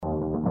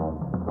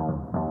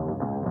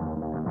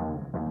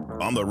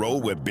on the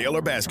road with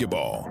Baylor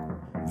basketball.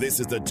 This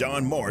is the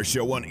John Morris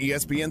Show on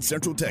ESPN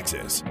Central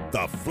Texas,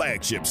 the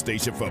flagship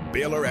station for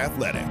Baylor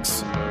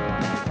athletics.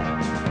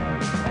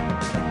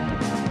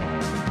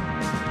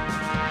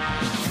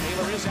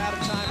 Baylor is out of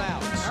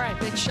timeouts. All right,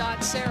 big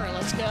shot, Sarah.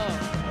 Let's go.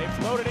 They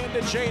floated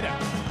into Jada.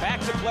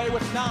 Back to play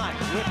with 9,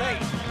 with 8.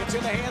 It's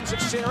in the hands of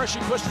Sarah. She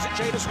pushes it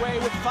Jada's way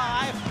with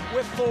 5,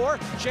 with 4.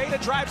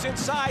 Jada drives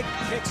inside,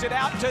 kicks it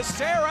out to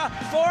Sarah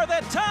for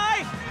the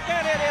tie,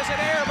 and it is an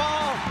air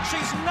ball.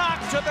 She's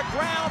knocked to the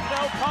ground.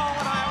 No call,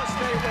 and Iowa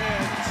State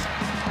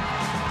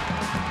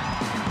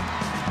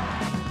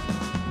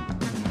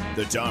wins.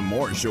 The John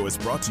Morris Show is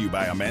brought to you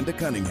by Amanda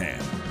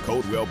Cunningham,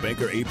 Coldwell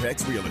Banker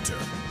Apex Realtor,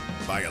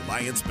 by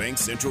Alliance Bank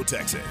Central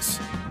Texas,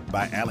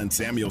 by Allen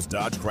Samuels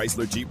Dodge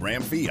Chrysler Jeep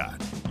Ram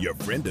Fiat, your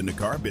friend in the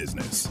car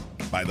business,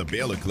 by the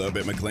Baylor Club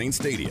at McLean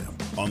Stadium,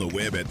 on the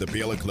web at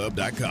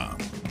thebaylorclub.com,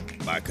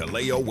 by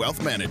Kaleo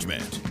Wealth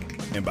Management,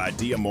 and by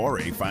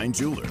Diamore Fine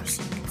Jewelers,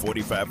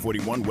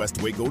 4541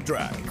 West Waco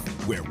Drive,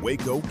 where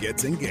Waco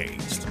gets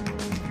engaged.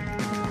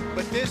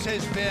 But this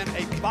has been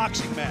a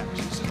boxing match.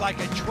 This is like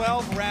a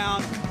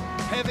 12-round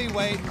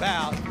heavyweight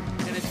bout,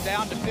 and it's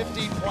down to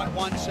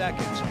 15.1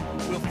 seconds.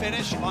 We'll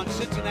finish on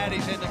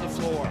Cincinnati's end of the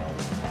floor.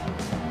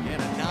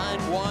 And a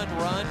 9-1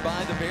 run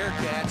by the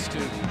Bearcats to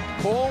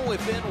pull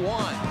within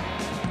 1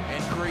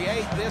 and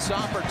create this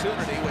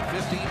opportunity with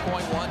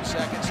 15.1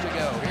 seconds to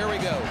go. Here we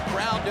go.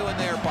 Crowd doing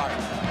their part.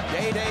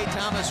 Day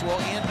Thomas will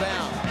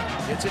inbound.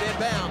 Gets it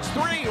inbounds.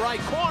 3,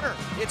 right corner.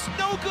 It's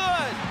no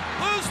good.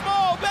 Loose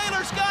ball.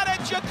 Baylor's got it.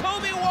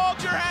 Jacoby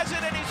Walter has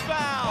it, and he's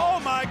fouled.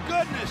 Oh, my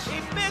goodness. He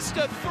missed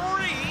a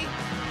 3.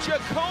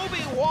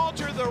 Jacoby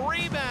Walter, the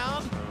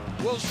rebound,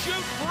 will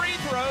shoot free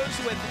throws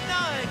with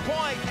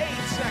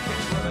 9.8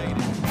 seconds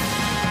remaining.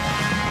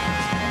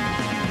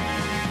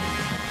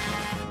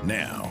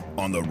 Now,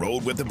 on the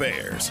road with the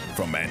Bears,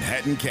 from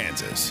Manhattan,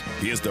 Kansas,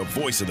 here's the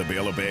voice of the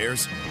Baylor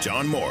Bears,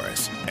 John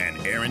Morris and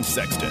Aaron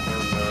Sexton.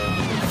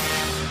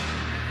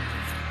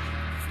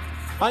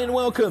 Hi and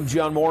welcome,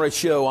 John Morris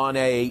Show on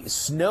a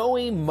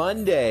snowy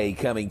Monday,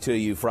 coming to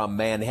you from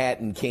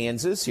Manhattan,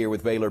 Kansas, here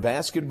with Baylor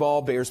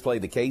basketball. Bears play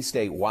the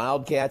K-State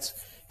Wildcats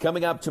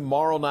coming up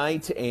tomorrow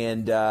night.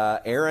 And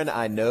Aaron,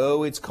 I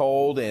know it's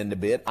cold and a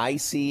bit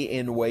icy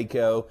in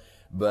Waco,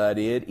 but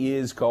it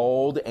is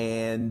cold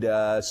and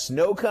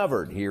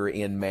snow-covered here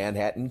in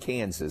Manhattan,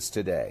 Kansas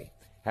today.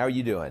 How are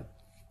you doing?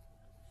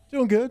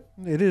 Doing good.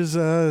 It is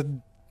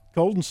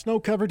cold and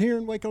snow-covered here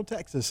in Waco,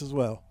 Texas as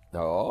well.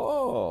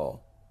 Oh,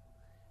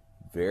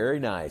 very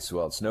nice.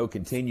 Well, snow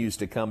continues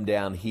to come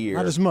down here.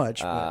 Not as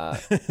much.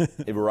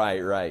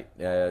 Right.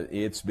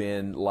 It's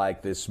been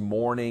like this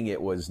morning,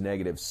 it was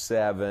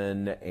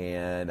 -7,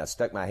 and I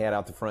stuck my head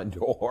out the front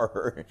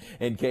door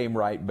and came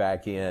right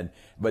back in.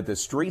 But the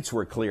streets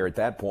were clear at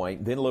that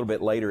point. Then a little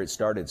bit later, it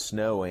started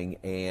snowing,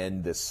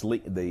 and there's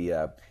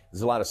a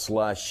lot of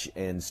slush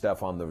and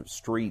stuff on the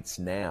streets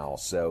now.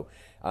 So,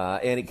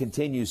 and it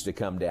continues to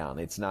come down.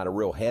 It's not a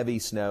real heavy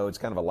snow. It's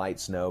kind of a light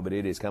snow, but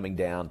it is coming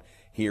down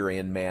here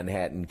in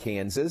Manhattan,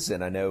 Kansas.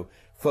 And I know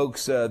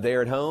folks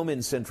there at home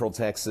in Central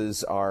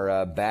Texas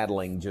are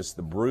battling just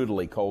the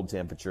brutally cold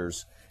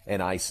temperatures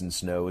and ice and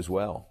snow as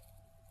well.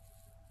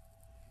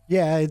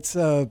 Yeah, it's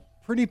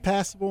pretty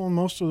passable on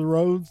most of the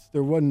roads.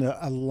 There wasn't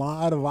a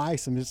lot of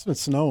ice. I mean, it's been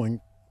snowing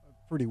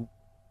pretty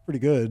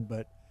good,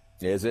 but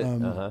is it?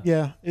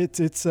 Yeah,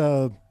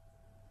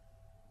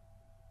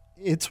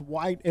 it's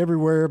white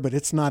everywhere, but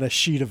it's not a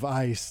sheet of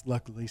ice,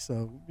 luckily.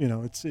 So,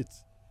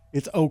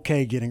 it's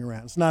okay getting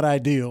around. It's not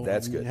ideal.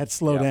 That's good. You had to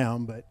slow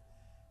down, but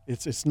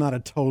it's not a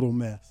total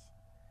mess.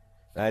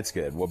 That's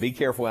good. Well, be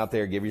careful out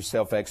there. Give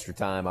yourself extra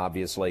time,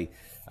 obviously,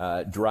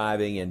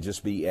 driving, and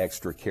just be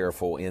extra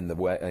careful in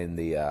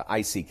the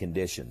icy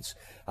conditions.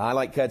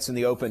 Highlight cuts in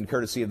the open,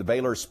 courtesy of the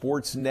Baylor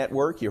Sports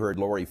Network. You heard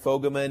Lori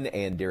Fogelman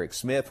and Derek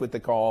Smith with the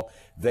call.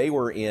 They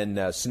were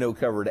in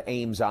snow-covered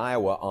Ames,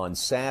 Iowa on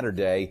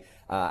Saturday.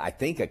 I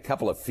think a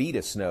couple of feet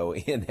of snow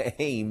in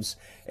Ames,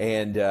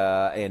 and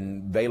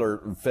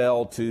Baylor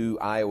fell to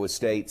Iowa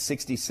State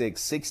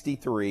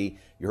 66-63.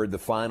 You heard the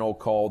final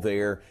call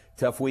there.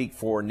 Tough week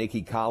for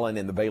Nikki Collin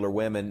and the Baylor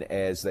women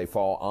as they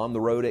fall on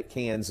the road at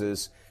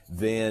Kansas,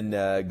 then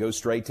go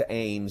straight to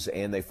Ames,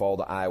 and they fall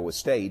to Iowa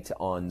State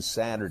on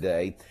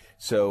Saturday.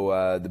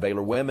 So the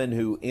Baylor women,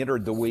 who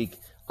entered the week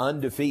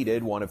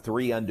undefeated, one of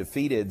 3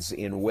 undefeateds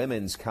in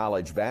women's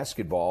college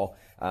basketball,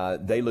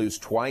 they lose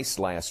twice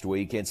last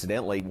week.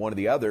 Incidentally, one of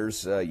the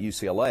others,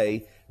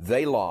 UCLA,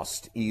 they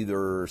lost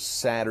either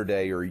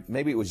Saturday or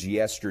maybe it was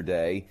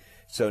yesterday.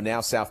 So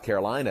now South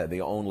Carolina,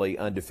 the only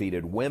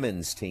undefeated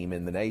women's team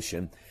in the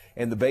nation.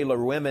 And the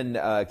Baylor women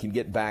can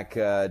get back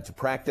to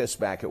practice,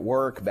 back at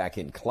work, back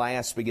in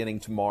class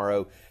beginning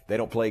tomorrow. They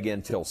don't play again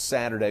until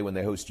Saturday when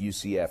they host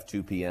UCF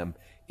 2 p.m.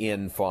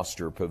 in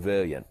Foster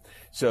Pavilion.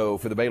 So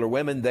for the Baylor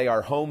women, they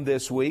are home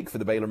this week. For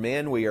the Baylor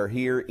men, we are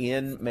here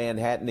in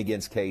Manhattan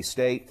against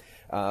K-State.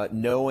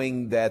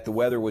 knowing that the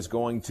weather was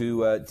going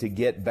to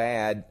get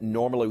bad.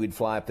 Normally we'd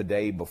fly up the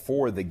day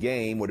before the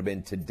game, would have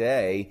been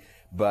today,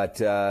 but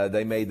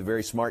they made the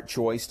very smart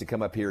choice to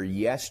come up here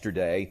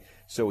yesterday.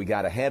 So we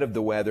got ahead of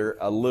the weather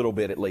a little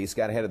bit, at least,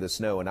 got ahead of the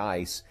snow and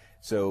ice.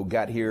 So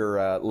got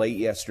here late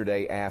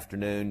yesterday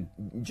afternoon,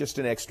 just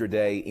an extra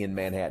day in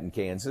Manhattan,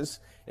 Kansas,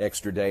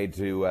 extra day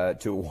to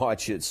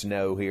watch it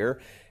snow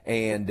here.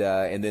 And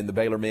then the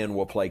Baylor men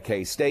will play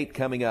K-State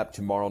coming up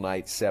tomorrow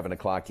night, 7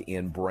 o'clock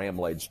in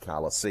Bramlage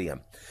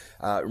Coliseum.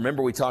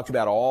 Remember, we talked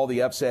about all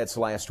the upsets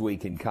last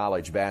week in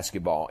college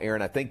basketball.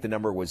 Aaron, I think the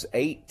number was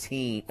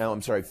 15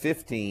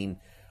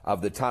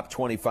 of the top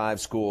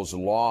 25 schools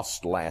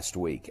lost last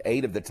week.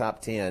 8 of the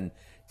top 10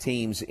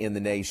 teams in the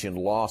nation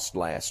lost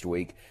last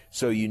week.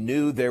 So you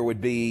knew there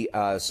would be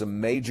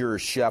some major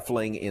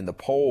shuffling in the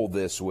poll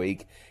this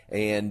week.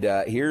 And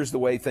here's the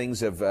way things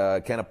have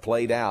kind of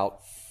played out.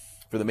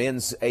 For the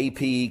men's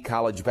AP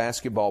college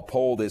basketball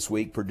poll this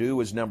week, Purdue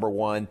is number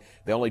 1.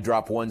 They only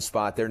dropped 1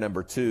 spot. They're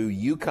number 2.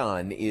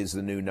 UConn is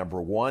the new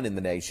number 1 in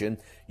the nation.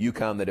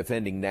 UConn, the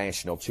defending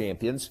national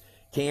champions.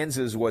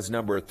 Kansas was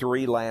number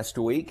 3 last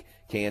week.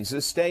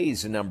 Kansas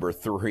stays number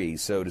 3.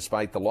 So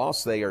despite the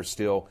loss, they are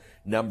still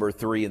number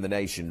 3 in the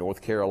nation.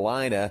 North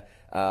Carolina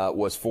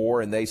was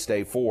 4, and they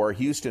stay 4.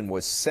 Houston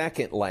was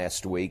 2nd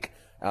last week.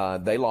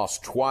 They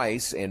lost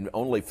twice and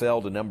only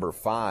fell to number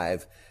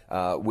 5.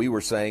 We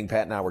were saying,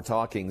 Pat and I were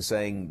talking,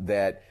 saying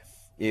that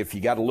if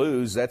you got to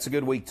lose, that's a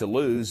good week to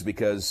lose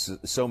because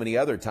so many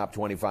other top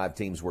 25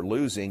 teams were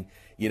losing.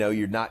 You know,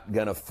 you're not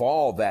going to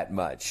fall that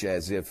much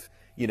as if,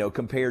 you know,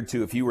 compared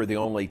to if you were the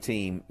only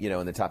team, you know,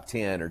 in the top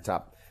 10 or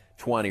top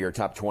 20 or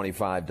top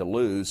 25 to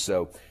lose.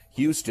 So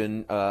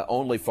Houston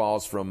only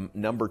falls from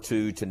number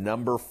 2 to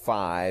number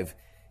 5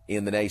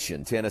 in the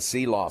nation.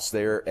 Tennessee lost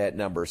there at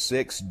number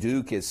 6.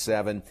 Duke is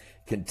 7.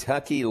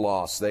 Kentucky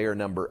lost there,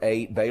 number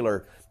 8.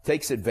 Baylor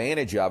takes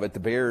advantage of it. The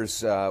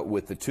Bears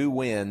with the 2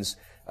 wins,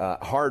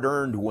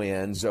 hard-earned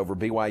wins over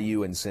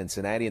BYU and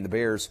Cincinnati, and the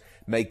Bears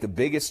make the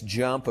biggest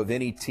jump of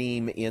any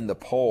team in the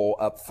poll,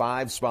 up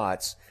 5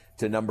 spots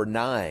to number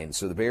 9.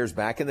 So the Bears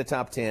back in the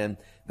top 10.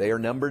 They are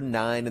number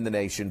 9 in the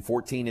nation,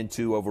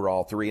 14-2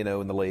 overall,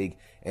 3-0 in the league,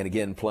 and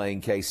again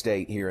playing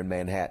K-State here in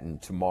Manhattan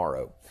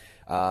tomorrow.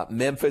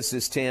 Memphis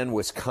is 10,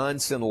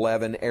 Wisconsin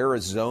 11,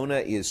 Arizona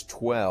is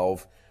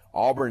 12,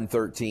 Auburn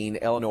 13,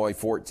 Illinois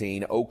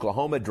 14.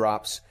 Oklahoma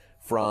drops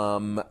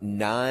from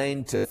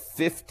 9 to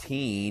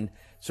 15.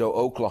 So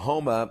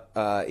Oklahoma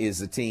is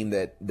the team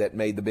that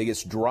made the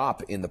biggest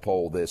drop in the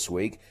poll this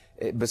week,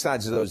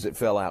 besides those that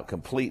fell out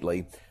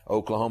completely.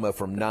 Oklahoma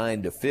from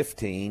 9 to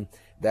 15.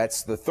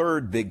 That's the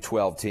 3rd Big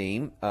 12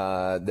 team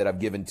that I've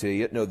given to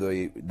you. No,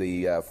 the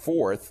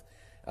 4th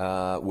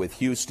with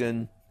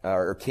Houston,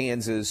 or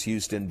Kansas,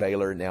 Houston,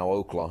 Baylor, now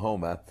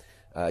Oklahoma.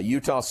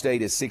 Utah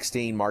State is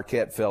 16.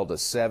 Marquette fell to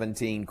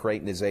 17.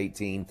 Creighton is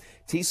 18.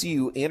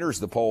 TCU enters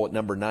the poll at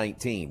number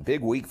 19.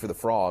 Big week for the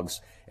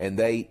Frogs, and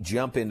they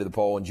jump into the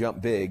poll and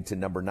jump big to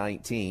number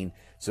 19.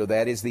 So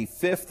that is the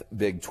 5th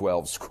Big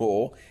 12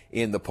 school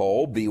in the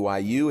poll.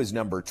 BYU is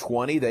number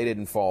 20. They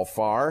didn't fall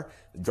far.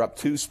 Dropped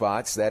 2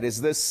 spots. That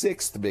is the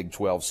 6th Big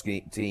 12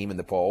 team in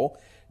the poll.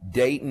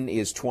 Dayton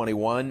is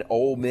 21.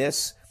 Ole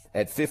Miss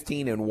at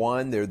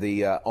 15-1, they're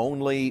the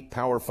only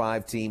Power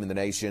 5 team in the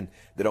nation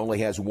that only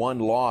has 1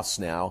 loss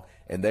now,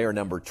 and they are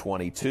number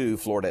 22.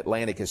 Florida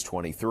Atlantic is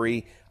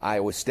 23.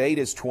 Iowa State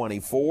is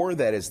 24.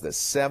 That is the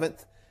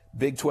 7th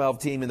Big 12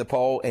 team in the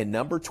poll. And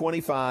number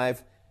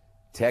 25,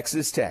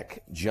 Texas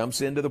Tech,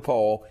 jumps into the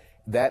poll.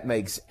 That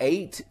makes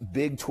 8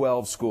 Big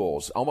 12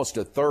 schools. Almost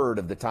a third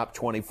of the top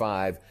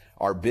 25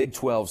 are Big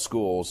 12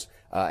 schools,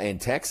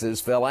 and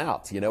Texas fell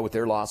out, you know, with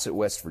their loss at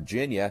West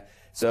Virginia.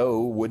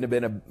 So wouldn't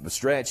have been a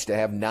stretch to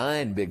have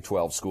 9 Big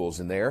 12 schools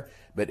in there.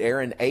 But,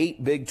 Aaron,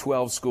 8 Big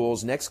 12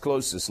 schools. Next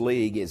closest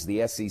league is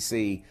the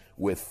SEC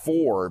with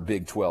 4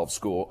 Big 12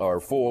 school or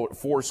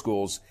four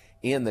schools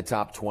in the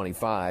top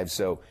 25.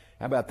 So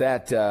how about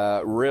that?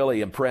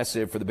 Really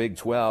impressive for the Big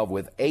 12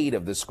 with 8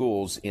 of the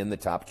schools in the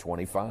top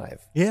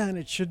 25. Yeah, and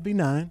it should be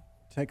 9.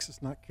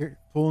 Texas not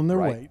pulling their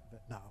weight, but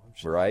no.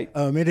 Right.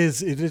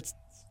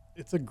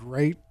 It's a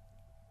great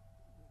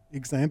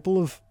example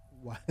of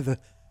why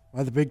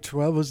the Big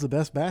 12 is the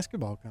best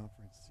basketball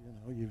conference. You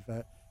know,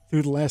 you've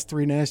through the last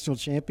 3 national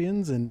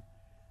champions, and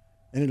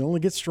it only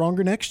gets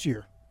stronger next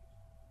year.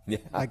 Yeah.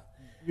 Like,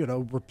 you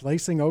know,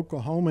 replacing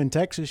Oklahoma and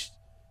Texas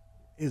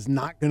is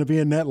not going to be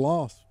a net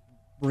loss.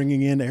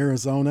 Bringing in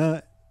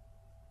Arizona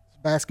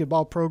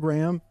basketball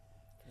program.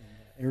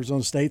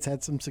 Arizona State's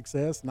had some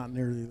success, not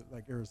nearly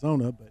like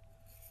Arizona, but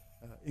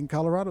in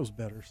Colorado's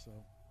better. So.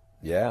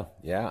 Yeah,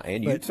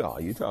 and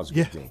Utah's a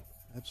good team.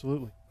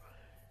 Absolutely.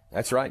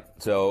 That's right.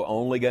 So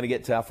only going to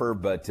get tougher,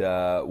 but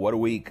what a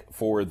week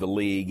for the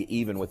league,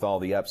 even with all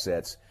the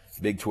upsets.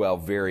 Big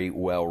 12 very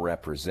well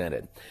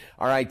represented.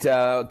 All right,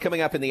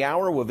 coming up in the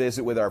hour, we'll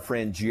visit with our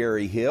friend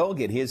Jerry Hill,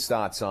 get his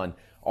thoughts on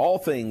all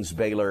things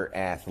Baylor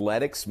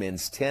athletics.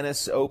 Men's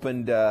tennis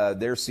opened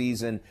their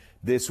season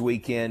this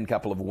weekend,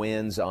 couple of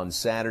wins on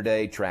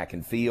Saturday, track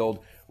and field.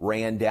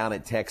 ran down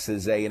at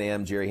Texas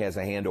A&M. Jerry has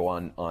a handle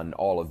on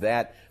all of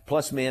that,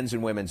 plus men's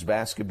and women's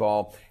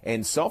basketball.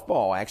 And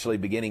softball actually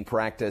beginning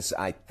practice,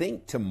 I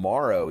think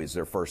tomorrow is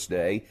their first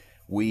day.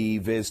 We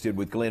visited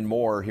with Glenn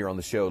Moore here on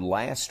the show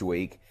last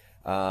week.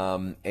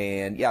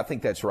 And yeah, I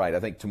think that's right. I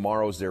think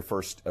tomorrow's their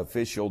first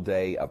official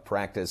day of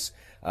practice.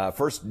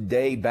 First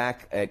day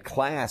back at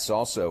class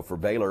also for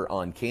Baylor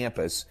on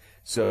campus.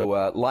 So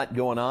a lot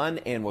going on,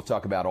 and we'll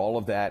talk about all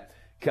of that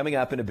coming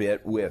up in a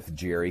bit with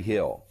Jerry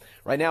Hill.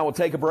 Right now, we'll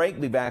take a break.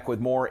 Be back with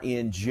more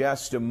in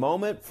just a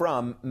moment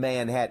from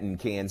Manhattan,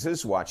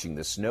 Kansas, watching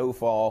the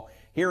snowfall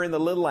here in the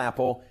Little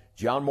Apple.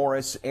 John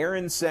Morris,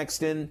 Aaron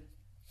Sexton,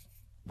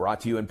 brought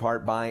to you in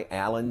part by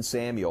Allen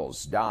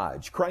Samuels,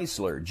 Dodge,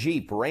 Chrysler,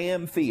 Jeep,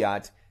 Ram,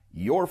 Fiat,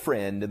 your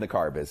friend in the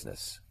car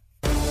business.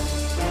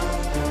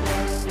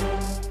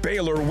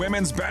 Baylor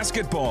women's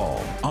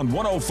basketball on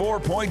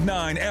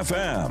 104.9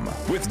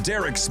 FM with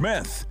Derek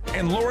Smith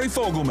and Lori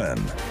Fogelman.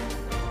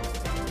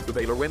 The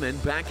Baylor women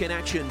back in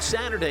action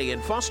Saturday in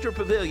Foster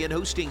Pavilion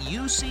hosting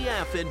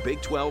UCF in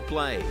Big 12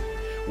 play.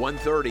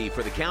 1:30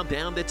 for the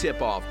countdown to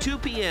tip-off. 2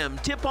 p.m.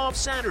 tip-off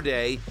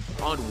Saturday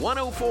on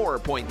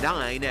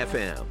 104.9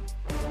 FM.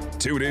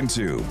 Tune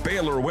into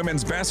Baylor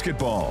women's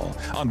basketball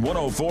on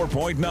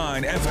 104.9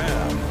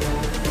 FM.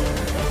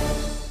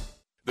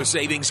 The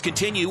savings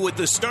continue with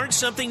the Start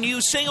Something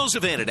New sales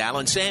event at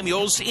Allen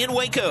Samuels in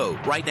Waco.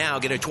 Right now,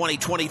 get a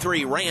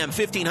 2023 Ram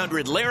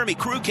 1500 Laramie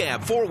Crew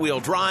Cab 4-wheel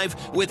drive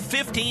with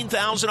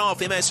 $15,000 off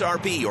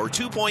MSRP or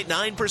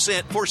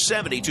 2.9% for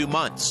 72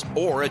 months.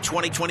 Or a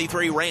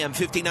 2023 Ram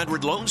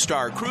 1500 Lone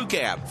Star Crew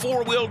Cab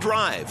 4-wheel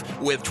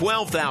drive with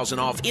 $12,000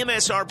 off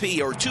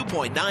MSRP or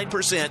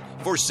 2.9%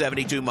 for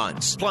 72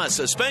 months. Plus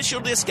a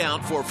special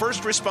discount for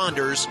first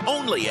responders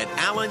only at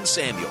Allen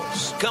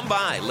Samuels. Come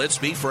by, let's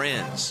be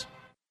friends.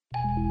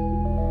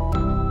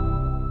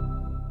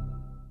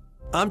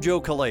 I'm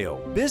Joe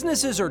Kaleo.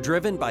 Businesses are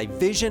driven by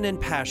vision and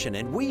passion,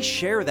 and we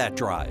share that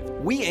drive.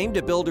 We aim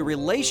to build a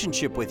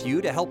relationship with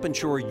you to help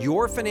ensure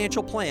your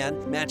financial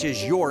plan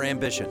matches your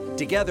ambition.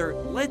 Together,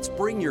 let's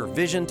bring your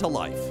vision to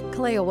life.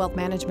 Kaleo Wealth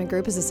Management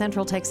Group is a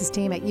Central Texas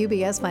team at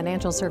UBS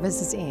Financial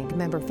Services, Inc.,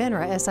 member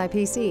FINRA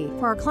SIPC.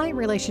 For our client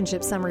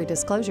relationship summary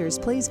disclosures,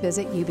 please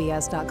visit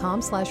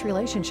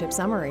ubs.com/relationship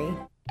summary.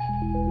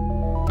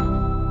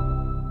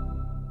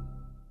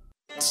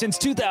 Since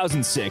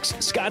 2006,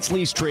 Scott's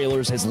Lease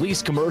Trailers has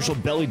leased commercial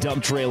belly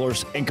dump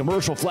trailers and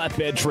commercial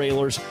flatbed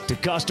trailers to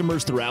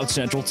customers throughout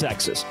Central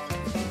Texas.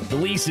 The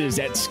leases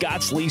at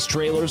Scott's Lease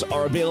Trailers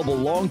are available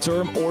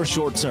long-term or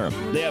short-term.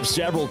 They have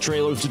several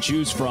trailers to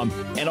choose from,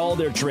 and all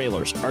their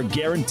trailers are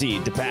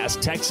guaranteed to pass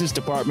Texas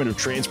Department of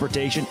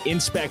Transportation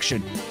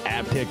inspection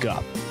at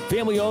pickup.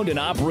 Family-owned and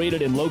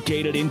operated and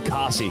located in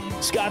Cossie.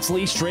 Scott's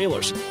Lease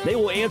Trailers. They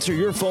will answer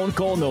your phone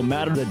call no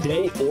matter the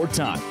day or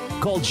time.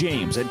 Call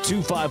James at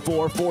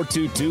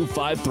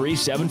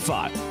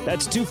 254-422-5375.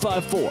 That's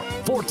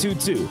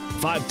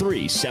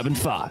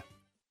 254-422-5375.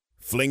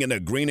 Flinging the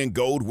green and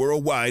gold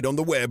worldwide on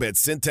the web at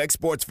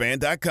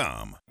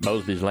syntechsportsfan.com.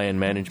 Mosby's Land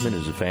Management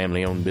is a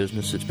family-owned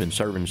business that's been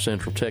serving the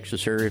Central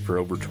Texas area for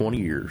over 20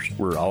 years.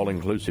 We're an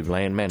all-inclusive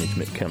land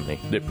management company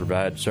that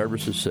provides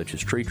services such as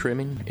tree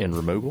trimming and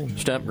removal,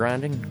 stump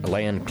grinding,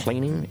 land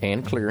cleaning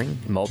and clearing,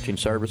 mulching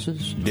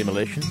services,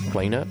 demolition,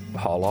 cleanup,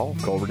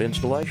 haul-off, culvert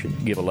installation.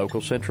 Give a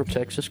local Central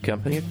Texas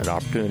company an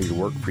opportunity to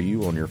work for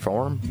you on your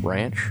farm,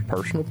 ranch,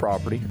 personal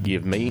property.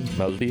 Give me,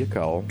 Mosby, a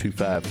call,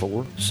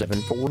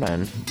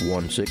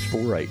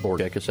 254-749-1648, or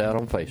check us out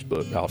on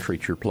Facebook. I'll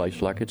treat your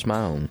place like it's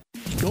my own.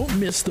 Don't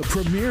miss the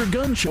Premier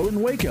Gun Show in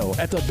Waco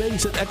at the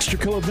Base at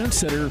Extraco Event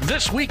Center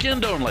this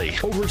weekend only.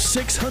 Over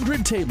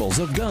 600 tables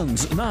of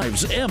guns,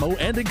 knives, ammo,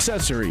 and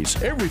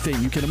accessories. Everything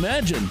you can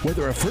imagine.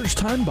 Whether a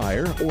first-time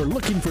buyer or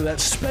looking for that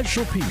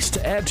special piece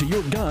to add to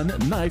your gun,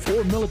 knife,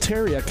 or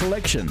militaria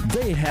collection,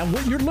 they have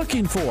what you're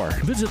looking for.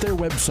 Visit their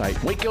website,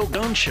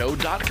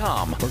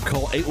 wacogunshow.com, or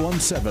call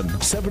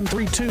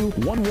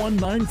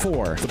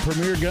 817-732-1194. The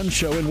Premier Gun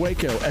Show in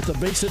Waco at the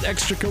Base at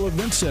Extraco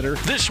Event Center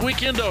this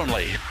weekend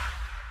only.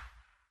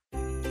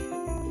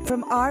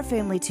 From our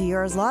family to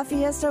yours, La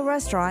Fiesta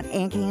Restaurant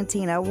and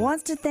Cantina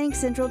wants to thank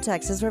Central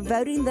Texas for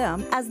voting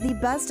them as the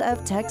Best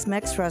of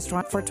Tex-Mex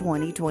Restaurant for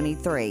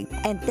 2023.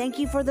 And thank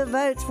you for the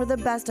votes for the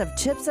Best of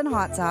Chips and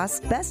Hot Sauce,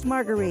 Best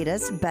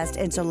Margaritas, Best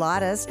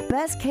Enchiladas,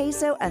 Best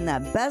Queso, and the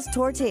Best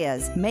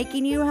Tortillas.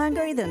 Making you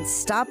hungry? Then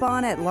stop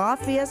on at La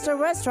Fiesta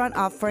Restaurant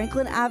off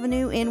Franklin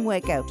Avenue in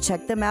Waco.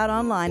 Check them out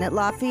online at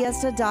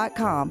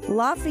lafiesta.com.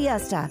 La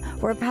Fiesta,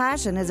 where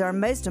passion is our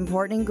most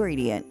important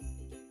ingredient.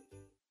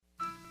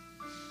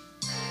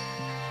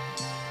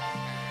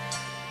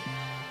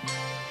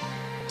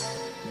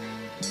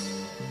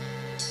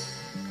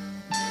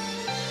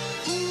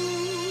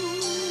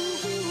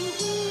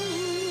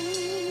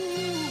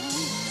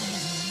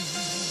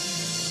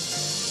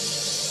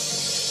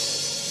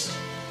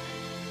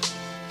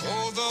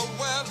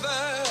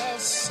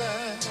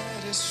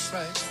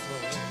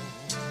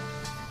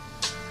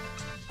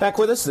 Back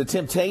with us, The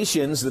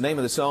Temptations. The name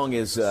of the song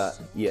is,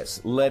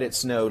 Let It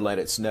Snow, Let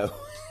It Snow.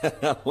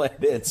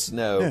 Let it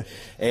snow.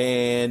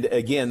 And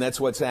again, that's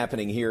what's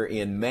happening here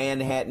in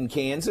Manhattan,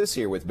 Kansas,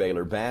 here with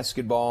Baylor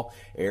basketball.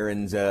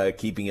 Aaron's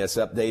keeping us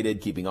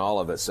updated, keeping all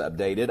of us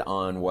updated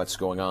on what's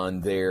going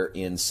on there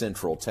in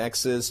Central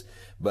Texas.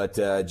 But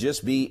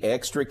just be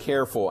extra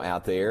careful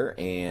out there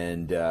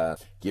and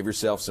give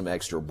yourself some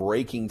extra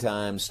braking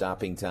time,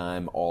 stopping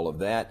time, all of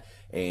that.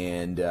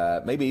 And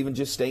maybe even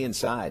just stay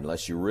inside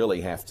unless you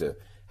really have to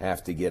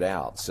get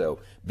out. So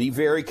be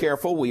very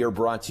careful. We are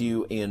brought to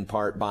you in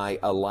part by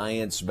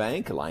Alliance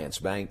Bank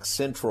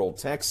Central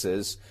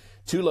Texas.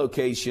 2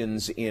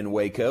 locations in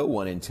Waco,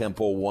 1 in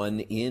Temple, 1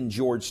 in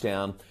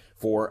Georgetown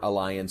for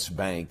Alliance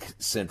Bank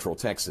Central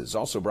Texas.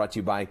 Also brought to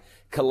you by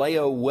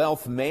Kaleo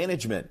Wealth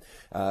Management.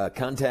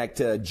 Contact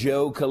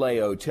Joe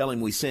Kaleo. Tell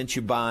him we sent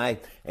you by,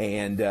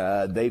 and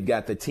they've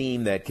got the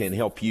team that can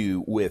help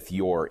you with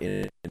your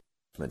investments.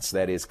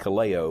 That is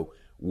Kaleo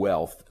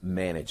Wealth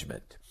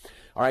Management.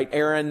 All right,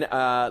 Aaron,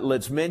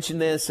 let's mention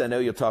this. I know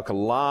you'll talk a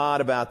lot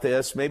about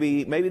this,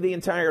 maybe the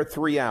entire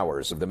 3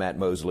 hours of the Matt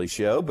Mosley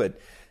Show, but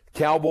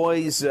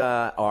Cowboys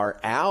are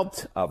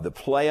out of the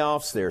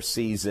playoffs. Their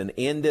season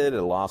ended.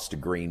 A loss to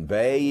Green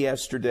Bay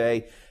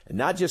yesterday. And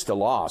not just a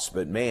loss,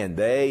 but, man,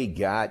 they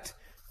got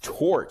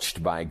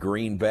torched by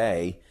Green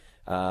Bay.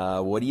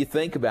 What do you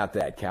think about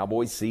that?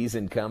 Cowboys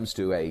season comes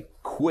to a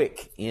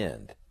quick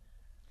end.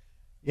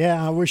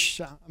 Yeah,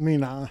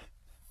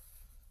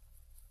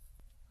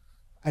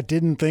 I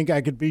didn't think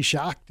I could be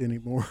shocked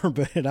anymore,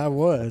 but I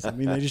was. I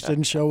mean, they just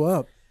didn't show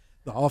up.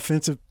 The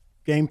offensive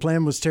game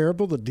plan was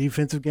terrible. The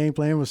defensive game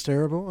plan was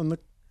terrible, and the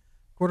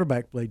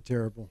quarterback played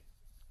terrible.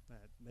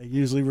 That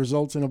usually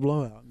results in a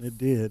blowout, and it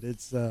did.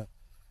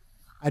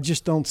 I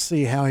just don't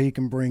see how he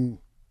can bring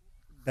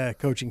that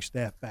coaching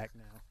staff back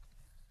now.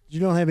 You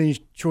don't have any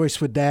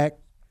choice with Dak.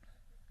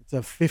 It's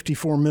a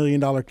 $54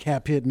 million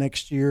cap hit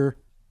next year,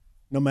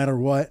 no matter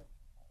what.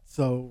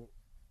 So,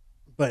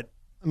 but,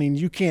 I mean,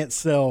 you can't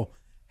sell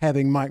 –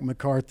 having Mike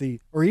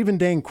McCarthy or even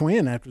Dan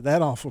Quinn after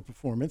that awful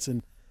performance.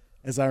 And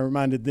as I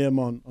reminded them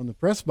on the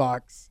press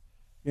box,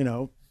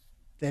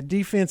 that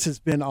defense has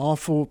been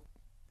awful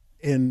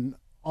in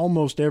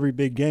almost every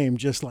big game,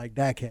 just like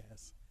Dak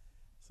has.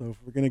 So if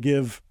we're going to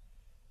give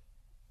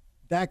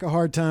Dak a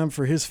hard time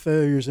for his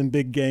failures in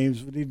big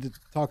games, we need to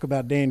talk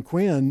about Dan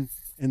Quinn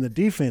and the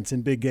defense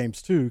in big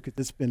games too, because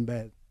it's been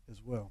bad as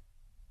well.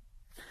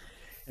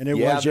 And there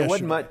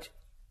wasn't much.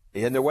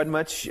 And there wasn't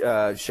much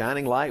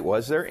shining light,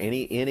 was there?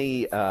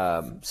 Any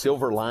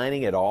silver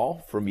lining at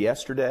all from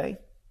yesterday?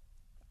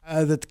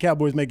 That the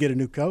Cowboys may get a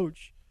new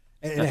coach.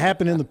 It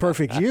happened in the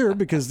perfect year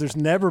because there's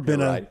never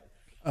been I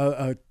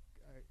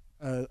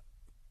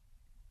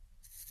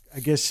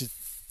guess the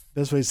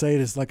best way to say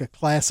it is like a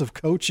class of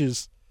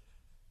coaches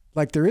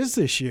like there is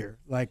this year.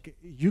 Like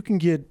you can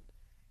get,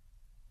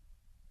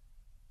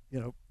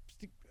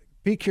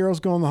 Pete Carroll's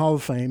going to the Hall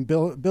of Fame.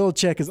 Bill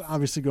Belichick is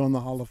obviously going to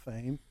the Hall of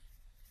Fame.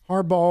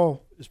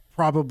 Harbaugh is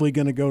probably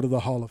going to go to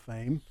the Hall of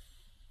Fame.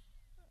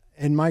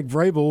 And Mike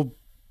Vrabel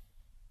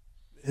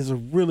is a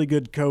really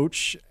good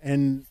coach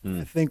and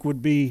I think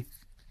would be,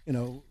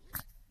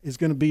 is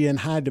going to be in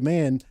high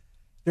demand.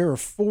 There are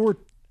 4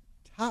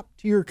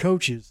 top-tier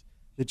coaches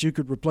that you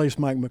could replace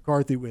Mike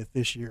McCarthy with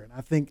this year. And I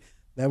think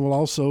that will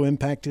also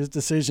impact his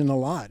decision a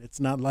lot.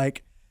 It's not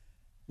like,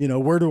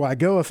 where do I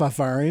go if I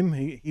fire him?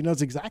 He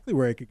knows exactly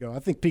where he could go. I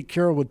think Pete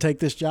Carroll would take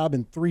this job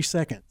in 3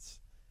 seconds.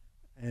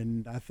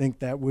 And I think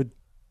that would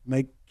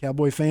make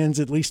Cowboy fans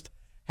at least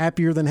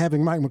happier than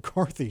having Mike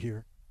McCarthy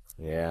here.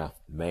 Yeah,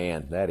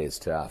 man, that is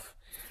tough.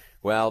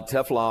 Well,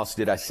 tough loss.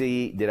 Did I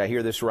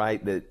hear this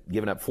right, that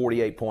giving up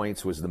 48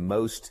 points was the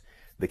most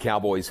the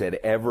Cowboys had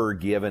ever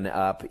given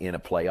up in a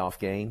playoff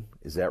game?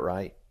 Is that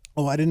right?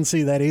 Oh, I didn't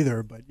see that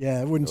either, but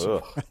yeah, it wouldn't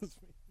surprise me.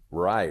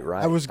 Right.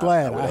 I was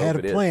glad. I had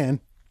a plan.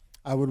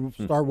 I would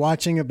start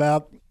watching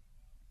about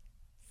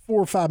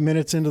 4 or 5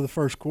 minutes into the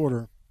first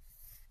quarter.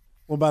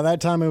 Well, by that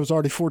time, it was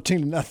already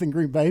 14-0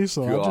 Green Bay,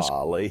 so I just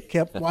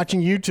kept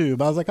watching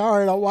YouTube. I was like, all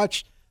right, I'll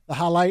watch the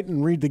highlight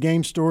and read the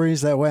game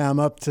stories. That way I'm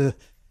up to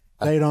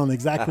date on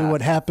exactly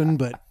what happened,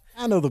 but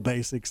I know the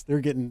basics.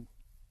 They're getting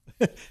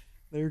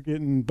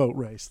boat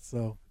raced.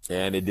 So.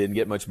 And it didn't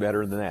get much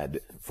better than that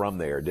from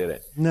there, did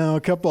it? No,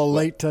 a couple of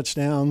late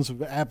touchdowns,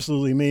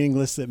 absolutely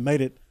meaningless, that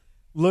made it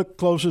look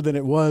closer than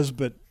it was,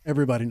 but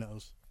everybody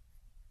knows.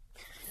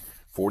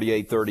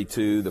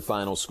 48-32, the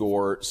final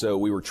score. So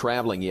we were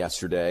traveling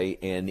yesterday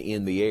and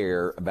in the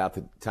air about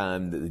the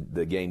time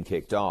the game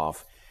kicked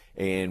off,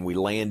 and we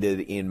landed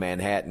in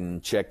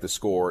Manhattan, checked the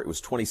score. It was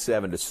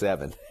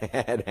 27-7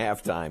 at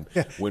halftime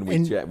when we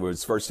checked. It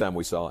was the first time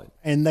we saw it.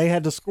 And they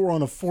had to score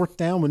on a 4th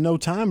down with no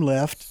time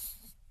left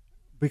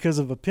because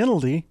of a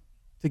penalty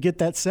to get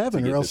that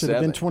 7, or else it would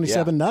have been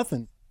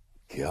 27-0.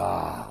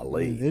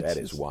 Golly, that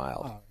is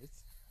wild.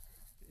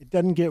 It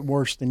doesn't get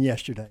worse than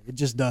yesterday. It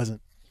just doesn't.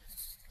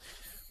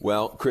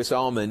 Well, Chris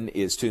Allman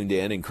is tuned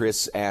in, and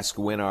Chris asked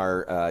when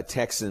our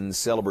Texans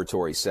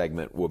celebratory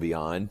segment will be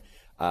on.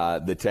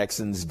 The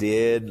Texans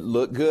did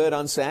look good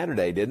on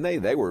Saturday, didn't they?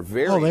 They were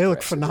very they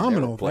look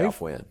phenomenal. Playoff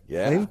win.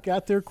 Yeah. They've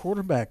got their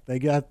quarterback. They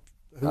got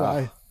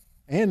I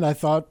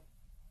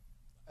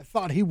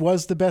thought he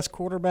was the best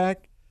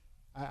quarterback.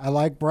 I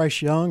like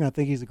Bryce Young. I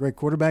think he's a great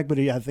quarterback, but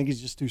I think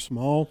he's just too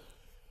small.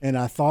 And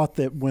I thought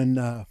that when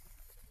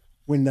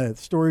the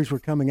stories were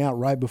coming out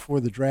right before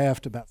the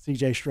draft about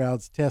C.J.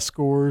 Stroud's test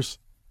scores,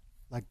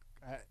 like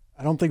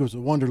I don't think it was a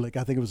Wonderlic.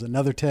 I think it was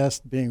another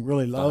test being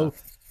really low.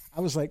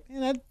 I was like,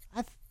 man,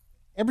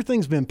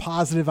 everything's been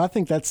positive. I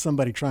think that's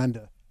somebody trying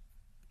to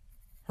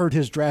hurt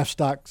his draft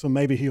stock so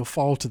maybe he'll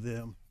fall to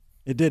them.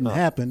 It didn't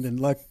happen, and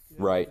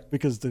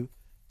because the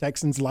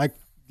Texans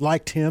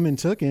liked him and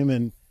took him,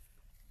 and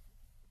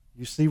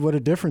you see what a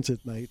difference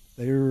it made.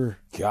 They're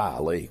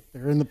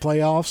in the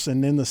playoffs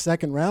and in the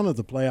second round of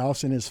the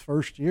playoffs in his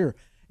first year.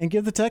 And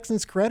give the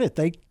Texans credit.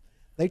 They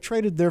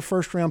traded their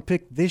first-round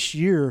pick this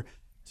year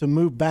to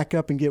move back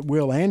up and get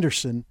Will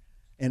Anderson,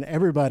 and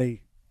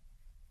everybody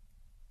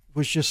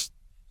was just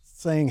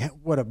saying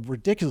what a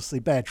ridiculously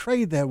bad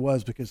trade that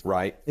was because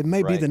it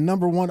may be the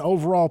number one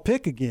overall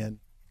pick again.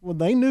 Well,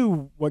 they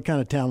knew what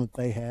kind of talent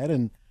they had,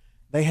 and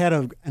they had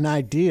an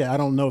idea. I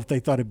don't know if they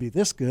thought it'd be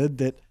this good,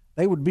 that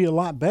they would be a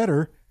lot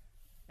better.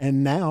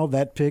 And now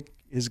that pick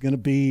is going to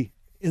be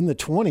in the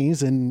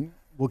 20s and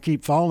will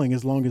keep falling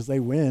as long as they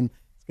win.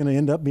 It's going to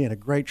end up being a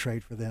great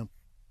trade for them.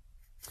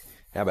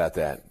 How about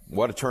that?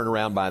 What a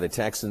turnaround by the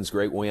Texans.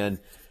 Great win.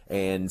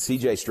 And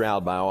C.J.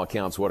 Stroud, by all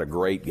accounts, what a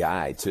great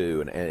guy,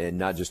 too, and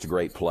not just a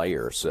great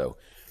player. So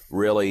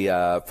really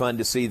fun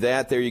to see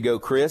that. There you go,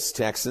 Chris.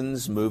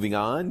 Texans moving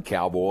on.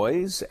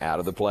 Cowboys out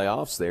of the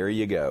playoffs. There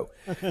you go.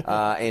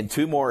 And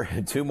two more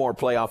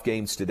playoff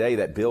games today.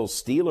 That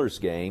Bills-Steelers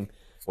game.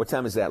 What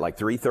time is that, like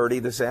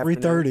 3:30 this afternoon?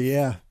 3:30,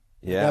 yeah.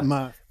 Yeah.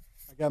 I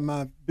got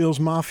my Bills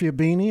Mafia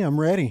beanie. I'm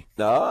ready.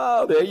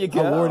 Oh, there you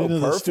go. I wore it into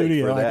the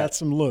studio. I got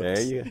some looks.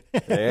 There you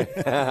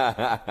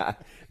go.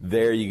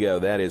 There you go.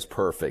 That is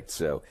perfect.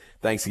 So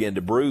thanks again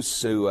to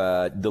Bruce, who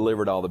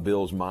delivered all the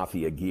Bills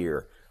Mafia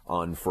gear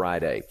on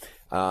Friday.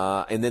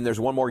 And then there's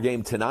one more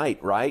game tonight,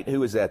 right?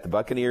 Who is that? The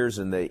Buccaneers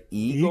and the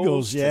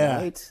Eagles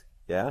tonight?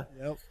 Yeah.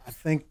 Yep.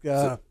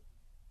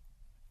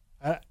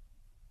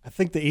 I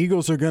think the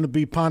Eagles are going to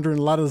be pondering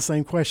a lot of the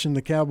same question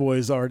the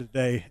Cowboys are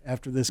today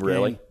after this game.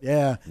 Really?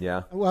 Yeah.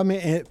 Yeah. Well, I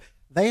mean,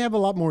 they have a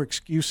lot more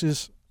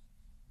excuses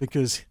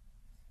because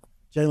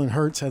Jalen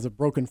Hurts has a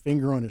broken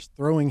finger on his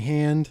throwing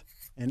hand,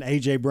 and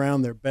A.J.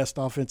 Brown, their best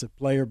offensive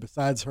player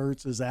besides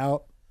Hurts, is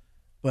out.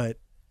 But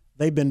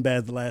they've been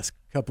bad the last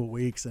couple of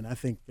weeks, and I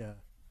think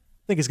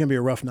it's going to be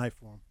a rough night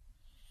for them.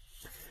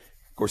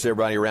 Of course,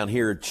 everybody around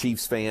here are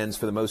Chiefs fans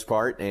for the most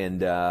part,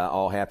 and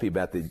all happy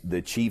about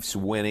the Chiefs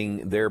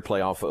winning their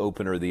playoff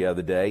opener the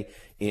other day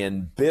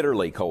in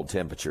bitterly cold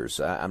temperatures.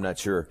 I'm not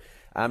sure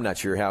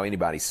how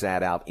anybody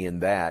sat out in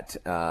that.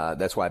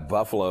 That's why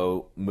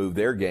Buffalo moved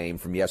their game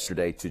from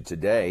yesterday to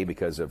today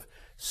because of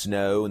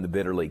snow and the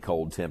bitterly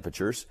cold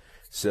temperatures.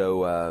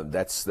 So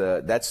that's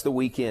the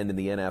weekend in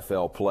the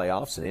NFL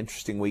playoffs. An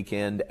interesting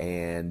weekend,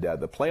 and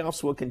the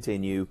playoffs will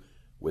continue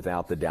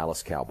without the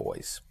Dallas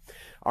Cowboys.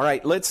 All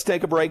right, let's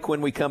take a break. When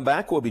we come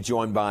back, we'll be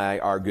joined by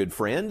our good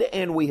friend,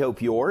 and we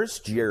hope yours,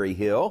 Jerry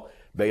Hill,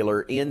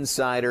 Baylor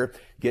Insider.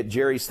 Get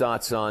Jerry's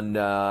thoughts on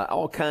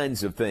all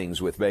kinds of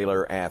things with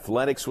Baylor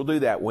Athletics. We'll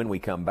do that when we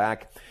come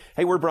back.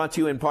 Hey, we're brought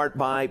to you in part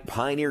by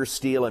Pioneer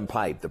Steel and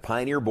Pipe, the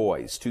Pioneer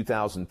Boys,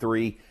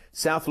 2003,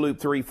 South Loop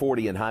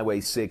 340 and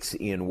Highway 6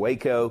 in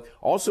Waco.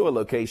 Also a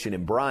location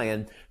in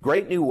Bryan.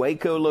 Great new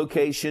Waco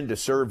location to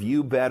serve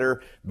you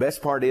better.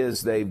 Best part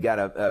is they've got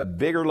a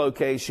bigger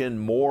location,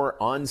 more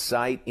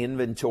on-site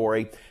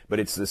inventory,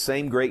 but it's the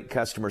same great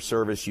customer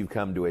service you've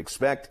come to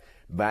expect.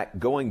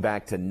 Going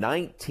back to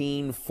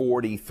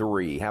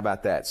 1943. How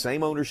about that?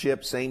 Same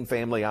ownership, same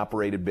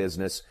family-operated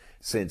business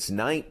since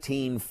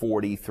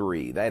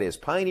 1943. That is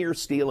Pioneer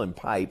Steel and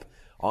Pipe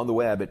on the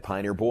web at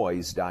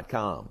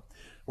pioneerboys.com.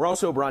 We're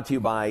also brought to you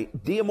by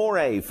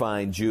D'Amore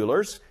Fine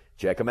Jewelers.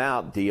 Check them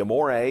out,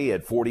 D'Amore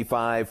at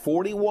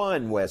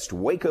 4541 West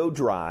Waco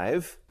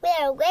Drive.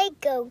 Where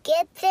Waco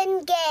gets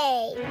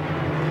engaged.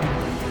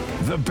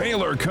 The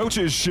Baylor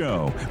Coaches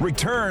Show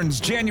returns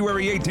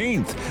January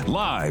 18th,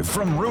 live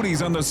from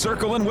Rudy's on the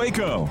Circle in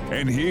Waco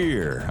and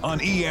here on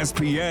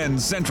ESPN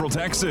Central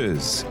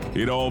Texas.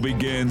 It all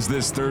begins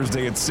this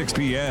Thursday at 6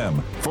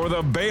 p.m. for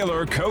the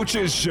Baylor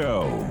Coaches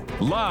Show,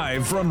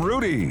 live from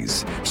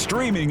Rudy's,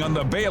 streaming on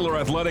the Baylor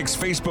Athletics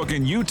Facebook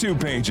and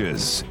YouTube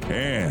pages,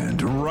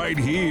 and right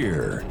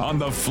here on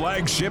the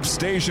flagship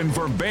station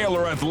for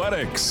Baylor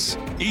Athletics,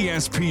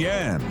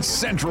 ESPN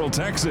Central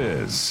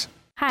Texas.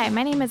 Hi,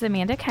 my name is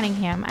Amanda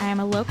Cunningham. I am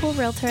a local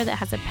realtor that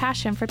has a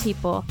passion for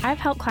people. I've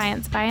helped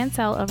clients buy and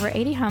sell over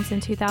 80 homes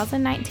in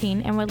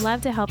 2019 and would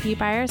love to help you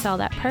buy or sell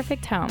that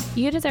perfect home.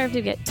 You deserve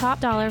to get top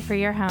dollar for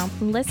your home.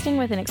 Listing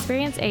with an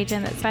experienced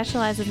agent that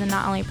specializes in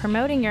not only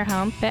promoting your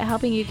home, but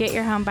helping you get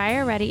your home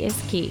buyer ready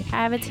is key.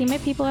 I have a team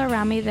of people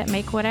around me that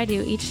make what I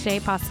do each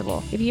day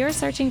possible. If you are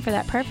searching for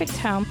that perfect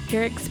home,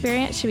 your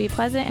experience should be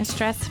pleasant and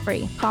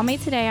stress-free. Call me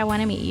today. I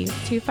want to meet you.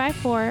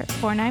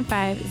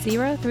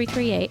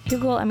 254-495-0338.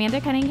 Google Amanda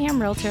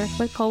Cunningham Realtor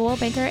with Coldwell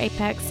Banker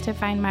Apex to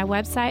find my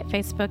website,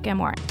 Facebook, and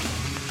more.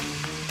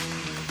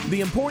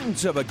 The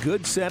importance of a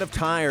good set of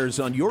tires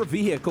on your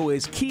vehicle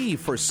is key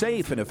for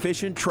safe and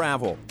efficient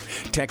travel.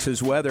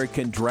 Texas weather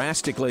can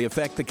drastically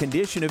affect the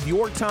condition of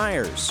your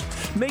tires.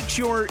 Make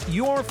sure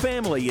your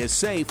family is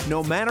safe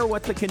no matter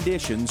what the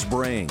conditions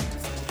bring.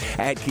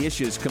 At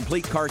Kish's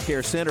Complete Car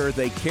Care Center,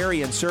 they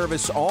carry and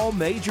service all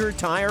major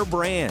tire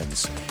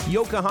brands: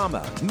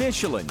 Yokohama,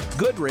 Michelin,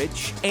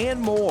 Goodrich,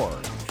 and more.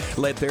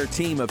 Let their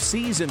team of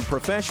seasoned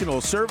professional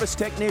service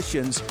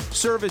technicians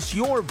service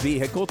your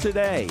vehicle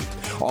today.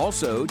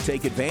 Also,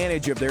 take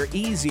advantage of their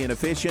easy and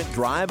efficient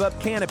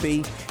drive-up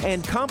canopy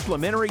and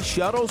complimentary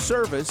shuttle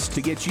service to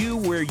get you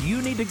where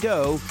you need to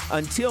go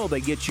until they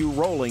get you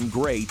rolling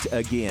great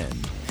again.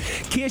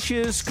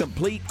 Kish's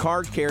Complete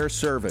Car Care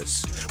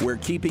Service, where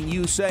keeping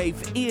you safe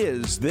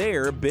is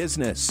their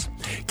business.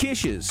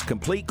 Kish's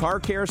Complete Car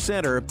Care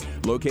Center,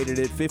 located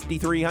at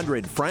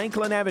 5300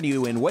 Franklin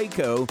Avenue in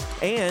Waco,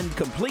 and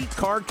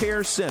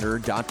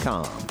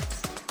CompleteCarCareCenter.com.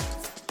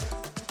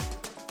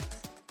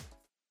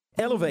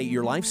 Elevate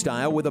your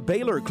lifestyle with a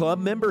Baylor Club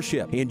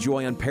membership.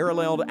 Enjoy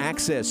unparalleled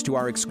access to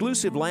our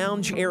exclusive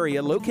lounge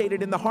area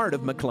located in the heart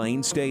of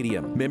McLean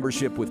Stadium.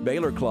 Membership with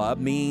Baylor Club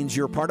means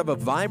you're part of a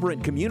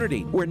vibrant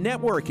community where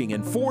networking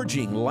and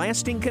forging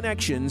lasting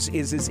connections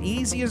is as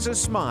easy as a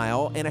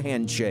smile and a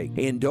handshake.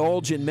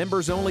 Indulge in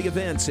members-only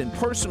events and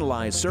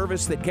personalized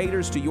service that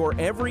caters to your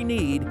every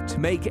need to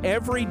make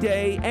every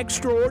day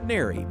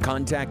extraordinary.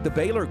 Contact the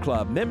Baylor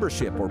Club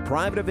membership or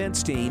private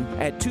events team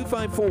at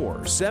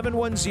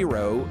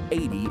 254-710-8080.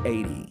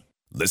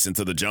 Listen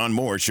to the John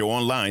Moore Show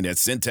online at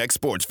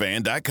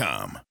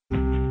CentexSportsFan.com.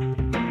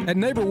 At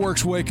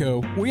NeighborWorks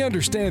Waco, we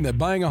understand that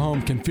buying a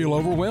home can feel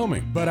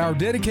overwhelming, but our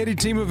dedicated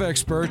team of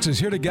experts is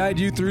here to guide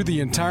you through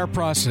the entire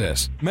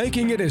process,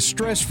 making it as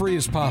stress-free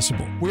as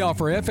possible. We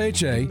offer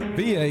FHA,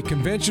 VA,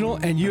 conventional,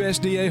 and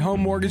USDA home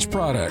mortgage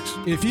products.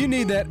 If you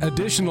need that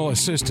additional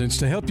assistance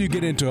to help you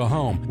get into a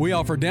home, we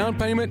offer down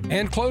payment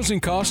and closing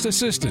cost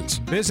assistance.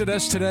 Visit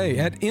us today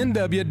at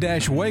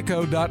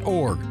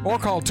nw-waco.org or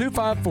call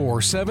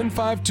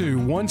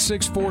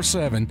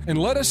 254-752-1647 and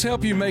let us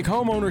help you make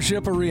home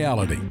ownership a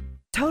reality.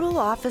 Total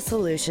Office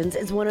Solutions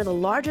is one of the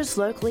largest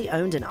locally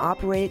owned and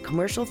operated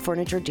commercial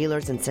furniture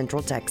dealers in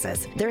Central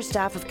Texas. Their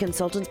staff of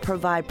consultants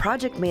provide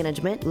project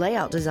management,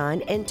 layout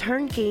design, and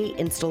turnkey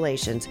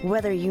installations.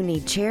 Whether you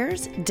need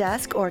chairs,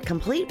 desk, or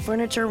complete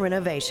furniture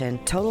renovation,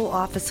 Total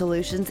Office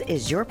Solutions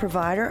is your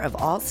provider of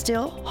all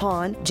steel,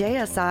 HON,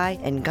 JSI,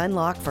 and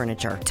Gunlock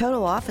furniture.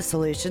 Total Office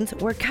Solutions,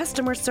 where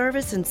customer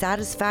service and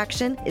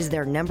satisfaction is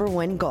their number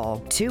one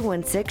goal.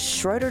 216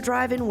 Schroeder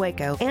Drive in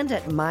Waco and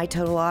at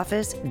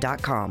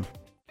mytotaloffice.com.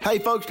 Hey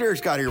folks, Derek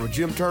Scott here with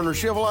Jim Turner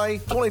Chevrolet.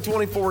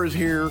 2024 is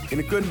here, and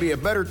it couldn't be a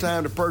better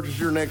time to purchase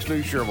your next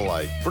new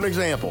Chevrolet. For an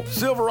example,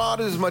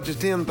 Silverado is as much as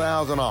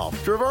 $10,000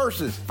 off,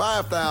 Traverses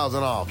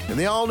 $5,000 off, and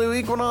the all-new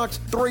Equinox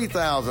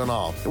 $3,000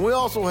 off. And we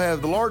also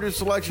have the largest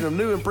selection of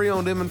new and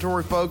pre-owned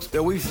inventory, folks,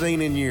 that we've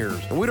seen in years.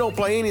 And we don't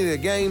play any of the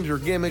games or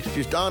gimmicks,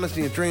 just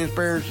honesty and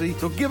transparency.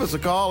 So give us a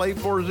call,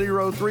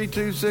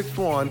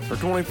 840-3261 or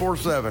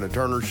 24/7 at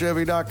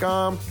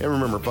turnerchevy.com. And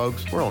remember,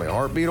 folks, we're only a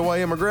heartbeat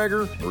away in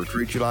McGregor. We'll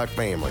treat you like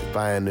family.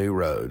 Find new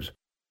roads.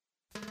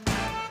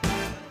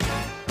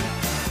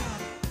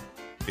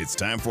 It's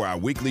time for our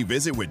weekly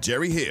visit with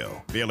Jerry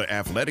Hill, Baylor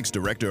Athletics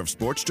Director of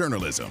Sports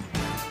Journalism.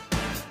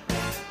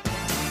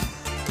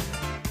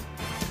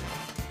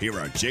 Here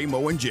are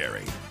J-Mo and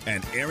Jerry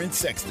and Aaron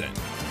Sexton.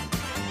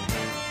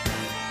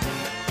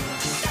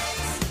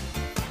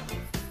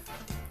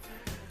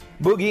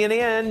 Boogieing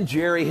in,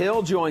 Jerry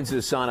Hill joins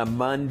us on a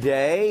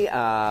Monday.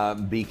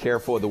 Be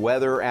careful of the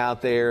weather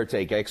out there.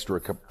 Take extra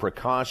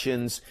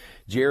precautions.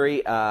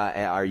 Jerry,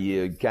 are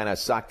you kind of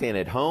socked in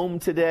at home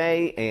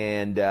today?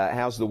 And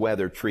how's the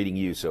weather treating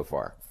you so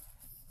far?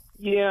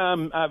 Yeah,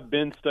 I've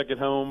been stuck at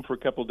home for a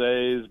couple of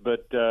days,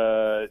 but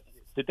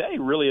today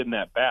really isn't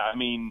that bad. I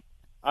mean,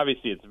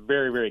 obviously it's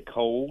very, very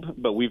cold,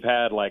 but we've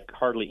had like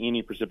hardly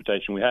any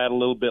precipitation. We had a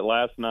little bit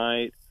last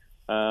night.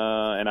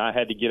 And I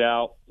had to get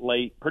out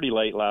pretty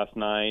late last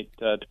night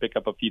to pick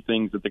up a few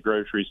things at the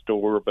grocery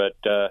store. But,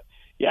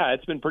 yeah,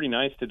 it's been pretty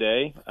nice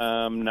today.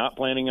 Not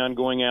planning on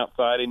going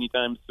outside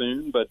anytime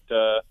soon. But,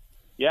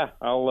 yeah,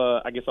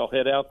 I guess I'll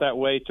head out that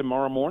way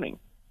tomorrow morning.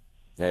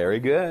 Very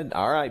good.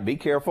 All right, be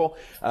careful.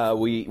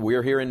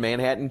 We're here in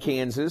Manhattan,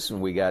 Kansas,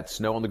 and we got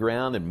snow on the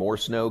ground and more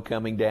snow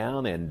coming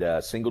down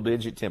and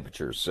single-digit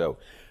temperatures. So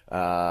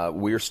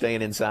we're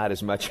staying inside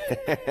as much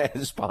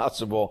as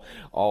possible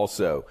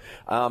also.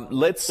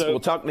 We'll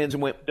talk men's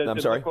and women. I'm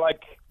sorry.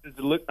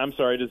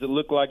 Does it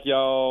look like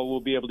y'all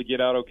will be able to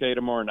get out okay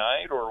tomorrow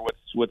night, or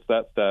what's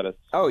that status?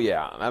 Oh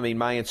yeah, I mean,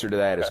 my answer to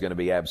that is going to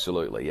be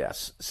absolutely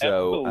yes.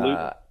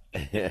 So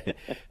the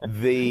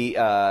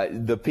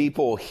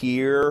people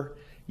here,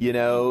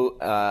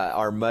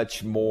 are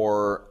much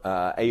more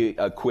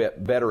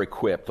better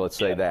equipped, let's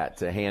say that,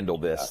 to handle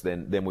this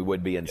than we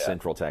would be in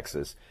Central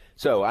Texas.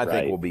 So I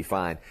think we'll be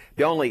fine.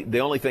 The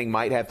only thing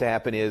might have to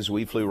happen is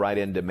we flew right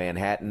into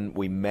Manhattan.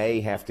 We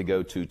may have to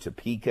go to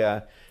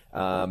Topeka.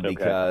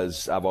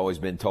 Because I've always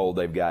been told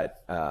they've got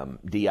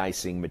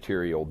de-icing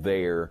material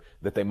there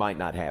that they might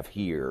not have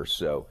here.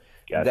 So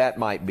that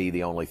might be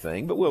the only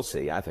thing, but we'll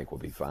see. I think we'll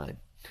be fine.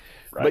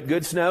 Right. But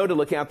good snow to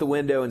look out the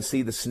window and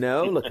see the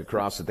snow, look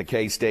across at the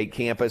K-State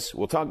campus.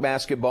 We'll talk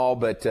basketball,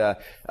 but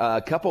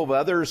a couple of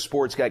other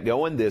sports got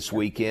going this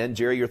weekend.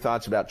 Jerry, your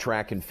thoughts about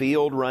track and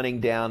field running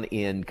down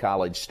in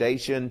College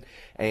Station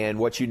and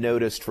what you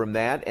noticed from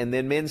that, and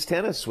then men's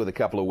tennis with a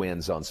couple of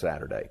wins on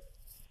Saturday.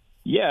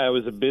 Yeah, it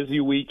was a busy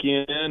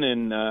weekend,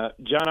 and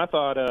John, I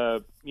thought,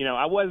 I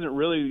wasn't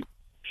really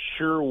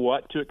sure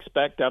what to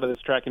expect out of this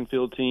track and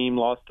field team.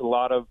 Lost a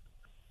lot of,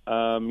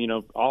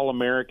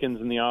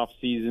 All-Americans in the off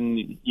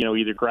season,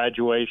 either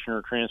graduation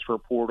or transfer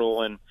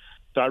portal, and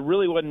so I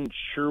really wasn't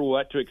sure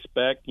what to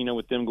expect,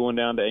 with them going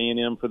down to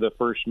A&M for the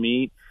first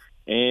meet.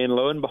 And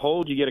lo and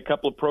behold, you get a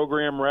couple of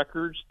program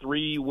records,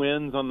 3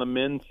 wins on the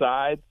men's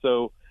side,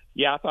 so.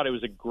 Yeah, I thought it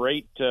was a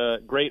great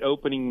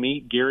opening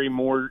meet. Gary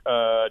Moore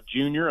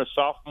Jr., a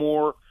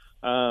sophomore,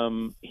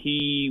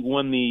 he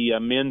won the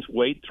men's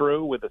weight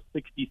throw with a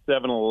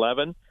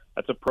 67-11.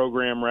 That's a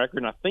program record,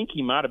 and I think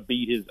he might have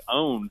beat his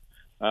own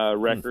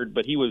record,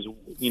 but he was,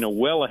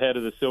 well ahead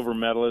of the silver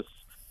medalist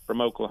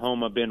from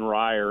Oklahoma, Ben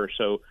Ryer.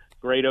 So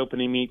great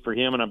opening meet for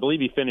him, and I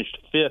believe he finished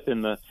 5th in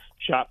the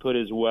shot put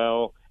as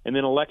well. And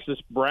then Alexis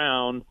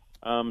Brown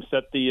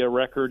set the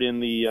record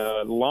in the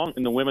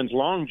women's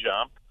long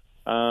jump.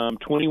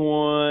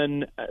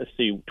 21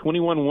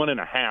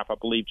 1.5, I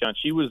believe, John.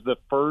 She was the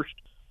first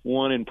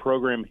one in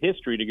program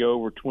history to go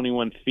over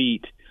 21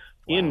 feet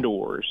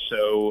indoors.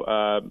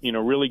 So,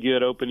 really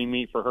good opening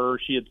meet for her.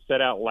 She had set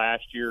out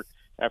last year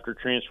after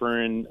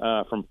transferring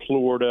from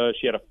Florida.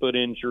 She had a foot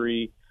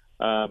injury.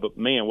 But,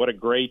 man, what a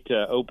great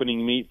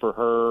opening meet for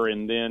her.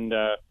 And then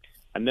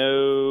I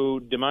know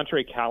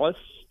DeMontre Callis,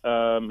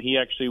 he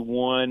actually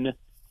won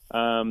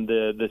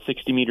the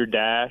 60-meter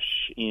dash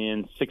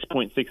in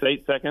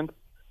 6.68 seconds.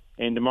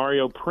 And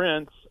DeMario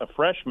Prince, a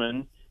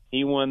freshman,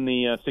 he won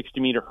the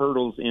 60-meter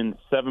hurdles in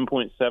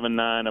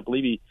 7.79. I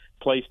believe he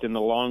placed in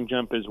the long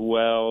jump as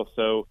well.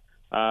 So,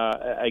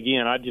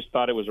 again, I just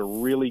thought it was a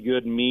really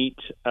good meet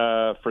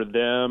for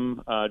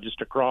them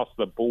just across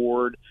the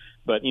board.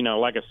 But,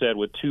 like I said,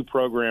 with 2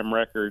 program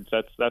records,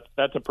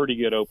 that's a pretty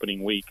good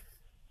opening week.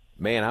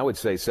 Man, I would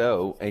say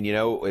so. And,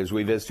 as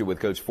we visited with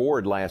Coach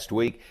Ford last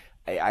week,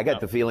 I got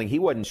the feeling he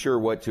wasn't sure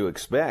what to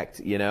expect,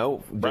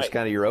 just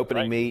kind of your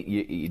opening meet.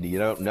 You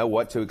don't know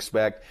what to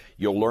expect.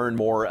 You'll learn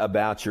more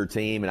about your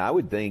team, and I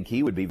would think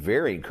he would be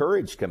very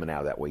encouraged coming out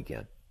of that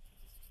weekend.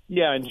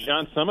 Yeah, and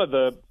John, some of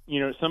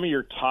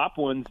your top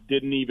ones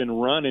didn't even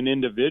run in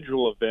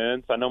individual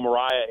events. I know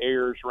Mariah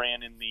Ayers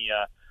ran in the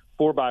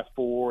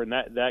 4x4, and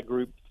that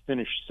group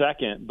finished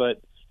second.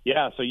 But,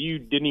 yeah, so you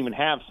didn't even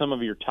have some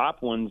of your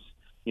top ones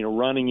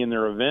running in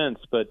their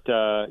events. But,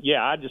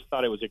 I just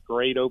thought it was a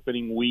great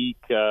opening week.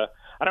 I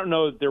don't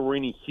know if there were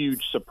any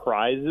huge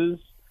surprises,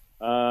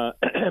 but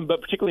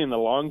particularly in the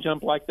long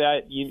jump like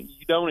that, you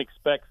don't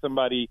expect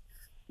somebody,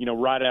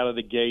 right out of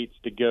the gates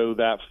to go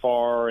that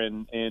far.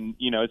 And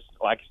it's,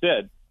 like I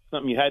said,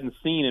 something you hadn't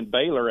seen in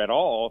Baylor at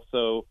all.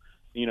 So,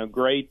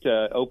 great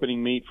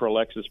opening meet for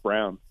Alexis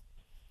Brown.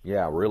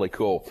 Yeah, really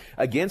cool.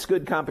 Against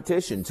good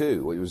competition,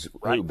 too. It was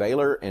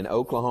Baylor and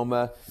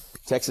Oklahoma,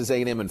 Texas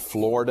A&M and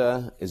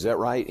Florida. Is that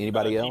right?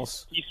 Anybody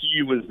else?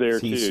 TCU was there,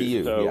 too.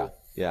 TCU, so,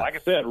 yeah. Like I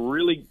said,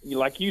 really,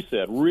 like you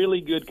said,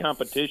 really good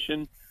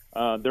competition.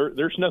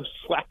 There's no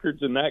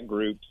slackers in that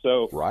group.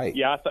 So,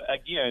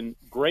 again,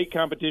 great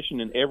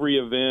competition in every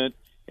event.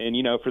 And,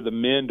 for the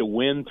men to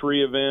win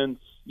 3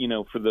 events,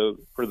 for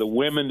the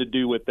women to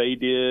do what they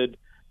did.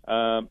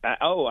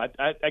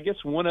 I guess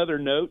one other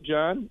note,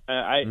 John,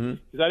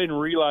 because I didn't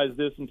realize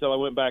this until I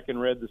went back and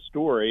read the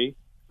story.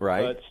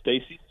 Right. But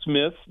Stacy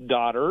Smith's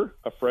daughter,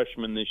 a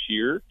freshman this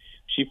year,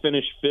 she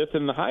finished 5th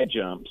in the high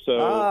jump.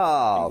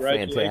 So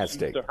congratulations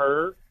fantastic to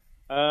her.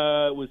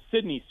 Was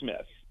Sydney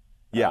Smith.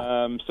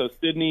 Yeah. So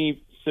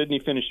Sydney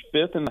finished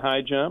 5th in the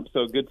high jump.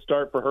 So good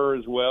start for her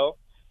as well.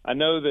 I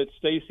know that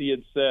Stacy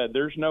had said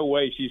there's no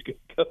way she's going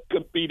to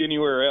compete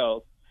anywhere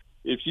else.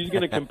 If she's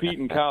going to compete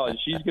in college,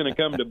 she's going to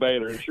come to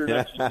Baylor. And sure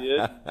enough, she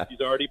did.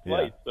 She's already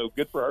played, so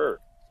good for her.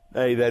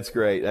 Hey, that's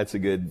great. That's a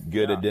good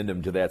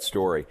addendum to that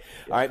story.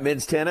 All right,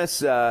 men's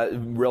tennis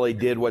really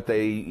did what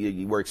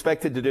they were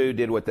expected to do,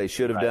 did what they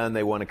should have done.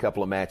 They won a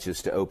couple of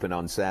matches to open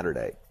on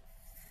Saturday.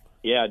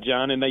 Yeah,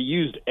 John, and they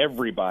used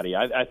everybody.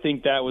 I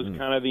think that was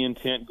kind of the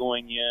intent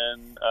going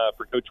in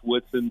for Coach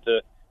Woodson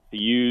to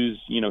use,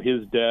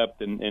 his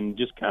depth and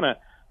just kind of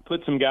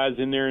put some guys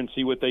in there and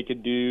see what they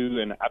could do.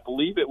 And I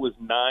believe it was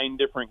 9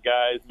 different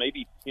guys,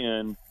 maybe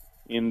 10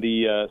 in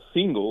the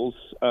singles,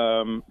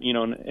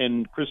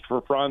 and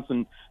Christopher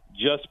Franzen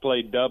just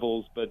played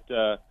doubles. But,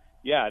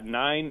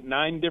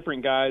 9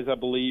 different guys, I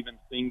believe, in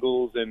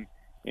singles.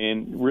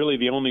 And really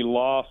the only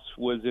loss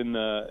was in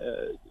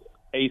the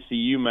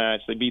ACU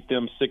match. They beat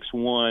them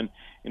 6-1,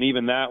 and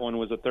even that one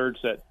was a third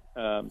set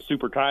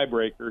super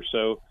tiebreaker.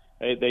 So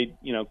they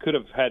could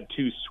have had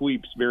 2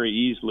 sweeps very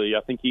easily.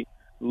 I think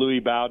Louis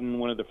Bowden,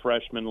 one of the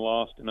freshmen,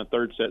 lost in a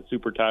third set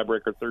super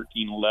tiebreaker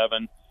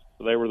 13-11.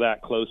 So they were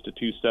that close to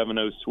 2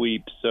 7-0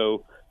 sweeps.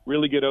 So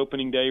really good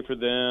opening day for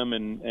them.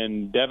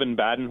 And Devin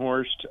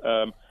Badenhorst,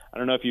 I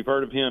don't know if you've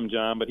heard of him,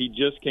 John, but he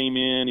just came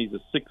in. He's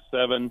a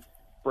 6'7"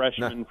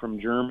 freshman from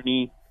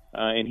Germany,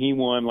 and he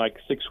won like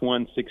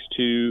 6-1,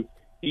 6-2.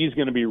 He's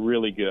going to be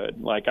really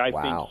good. I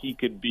think he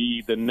could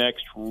be the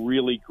next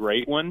really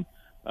great one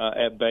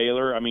at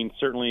Baylor. I mean,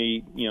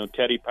 certainly,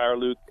 Teddy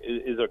Powerluke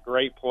is a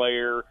great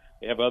player.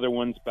 They have other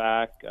ones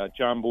back.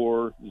 John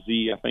Bohr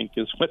Z, I think,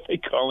 is what they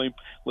call him.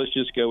 Let's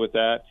just go with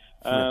that.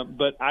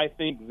 But I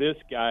think this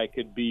guy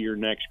could be your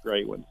next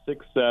great one,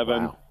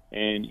 6'7",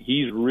 and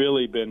he's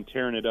really been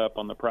tearing it up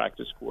on the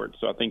practice court.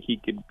 So I think he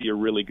could be a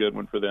really good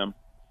one for them.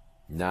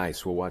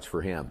 Nice. We'll watch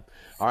for him.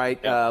 All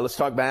right, let's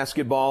talk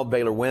basketball.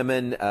 Baylor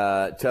women,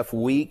 tough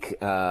week.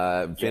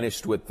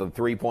 Finished with the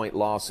 3-point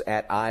loss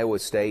at Iowa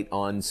State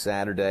on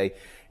Saturday.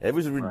 It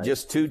was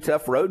just 2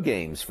 tough road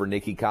games for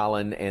Nikki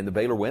Collin and the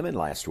Baylor women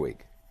last week.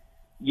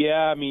 Yeah,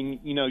 I mean,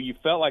 you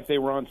felt like they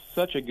were on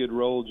such a good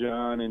roll,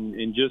 John,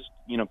 and just,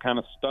 kind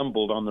of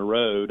stumbled on the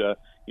road.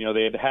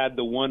 They had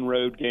the one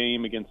road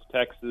game against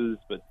Texas,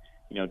 but,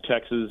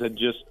 Texas had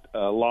just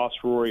lost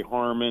Rory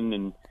Harmon,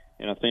 and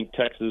I think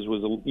Texas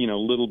was, a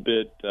little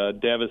bit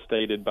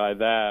devastated by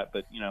that.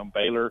 But,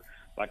 Baylor,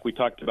 like we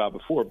talked about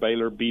before,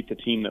 Baylor beat the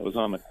team that was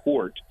on the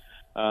court.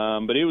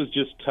 But it was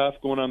just tough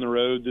going on the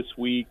road this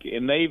week.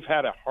 And they've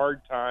had a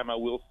hard time, I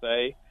will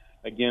say,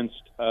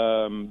 against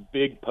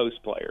big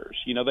post players.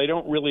 They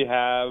don't really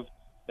have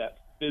that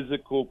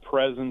physical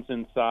presence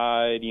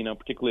inside,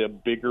 particularly a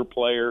bigger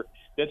player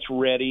that's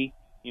ready.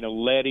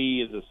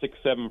 Letty is a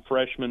 6'7"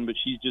 freshman, but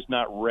she's just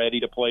not ready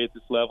to play at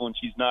this level, and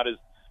she's not as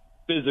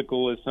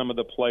physical as some of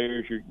the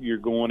players you're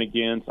going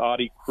against.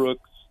 Audie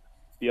Crooks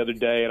the other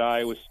day at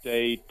Iowa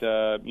State,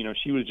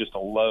 she was just a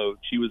load.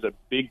 She was a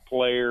big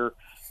player,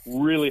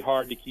 really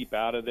hard to keep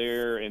out of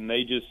there, and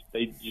they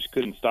just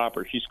couldn't stop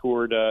her. She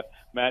scored,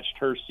 matched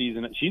her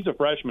season. She's a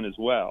freshman as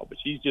well, but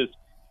she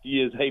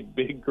is a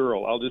big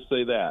girl. I'll just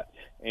say that.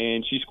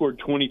 And she scored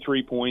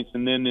 23 points.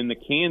 And then in the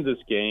Kansas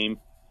game,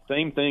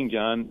 same thing,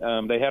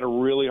 John. They had a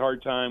really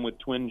hard time with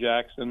Twin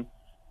Jackson,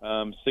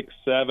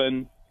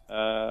 6'7",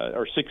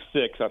 or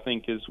 6'6", I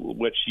think is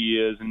what she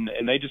is.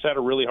 And they just had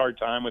a really hard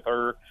time with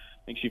her.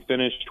 I think she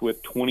finished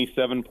with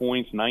 27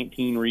 points,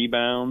 19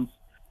 rebounds.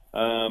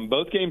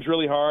 Both games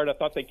really hard. I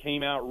thought they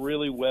came out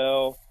really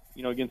well,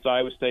 against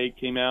Iowa State.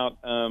 Came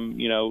out,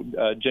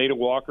 Jada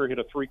Walker hit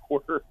a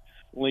 3-quarter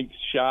length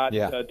shot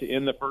to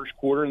end the first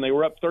quarter, and they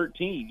were up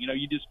 13.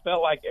 You just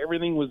felt like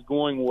everything was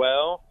going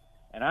well.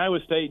 And Iowa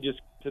State, just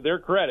to their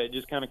credit,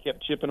 just kind of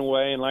kept chipping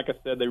away. And like I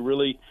said, they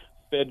really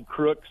fed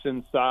Crooks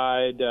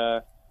inside,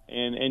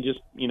 and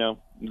just,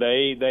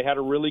 they had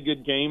a really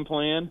good game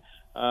plan.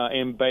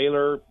 And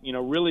Baylor,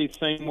 really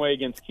same way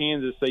against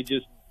Kansas.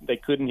 They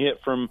couldn't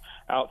hit from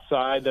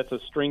outside. That's a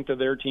strength of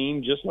their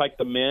team, just like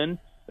the men.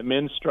 The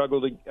men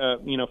struggled,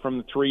 from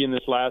the 3 in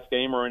this last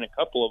game or in a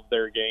couple of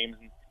their games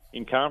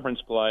in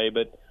conference play.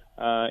 But,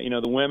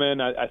 the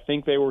women, I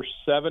think they were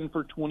 7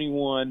 for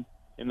 21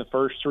 in the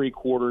first 3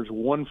 quarters,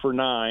 1 for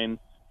 9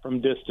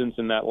 from distance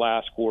in that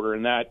last quarter.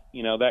 And that,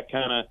 that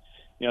kind of,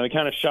 they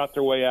kind of shot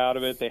their way out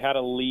of it. They had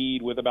a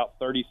lead with about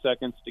 30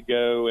 seconds to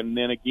go. And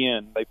then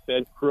again, they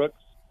fed Crooks.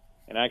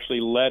 And actually,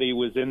 Letty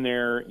was in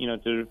there,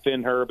 to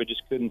defend her, but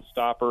just couldn't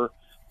stop her.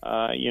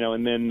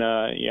 And then,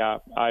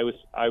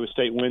 Iowa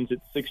State wins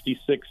it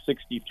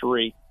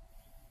 66-63.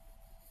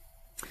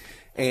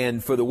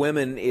 And for the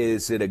women,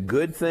 is it a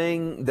good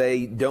thing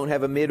they don't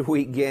have a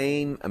midweek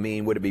game? I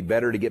mean, would it be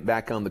better to get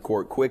back on the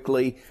court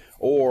quickly?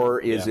 Or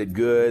is it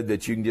good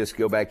that you can just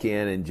go back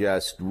in and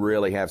just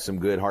really have some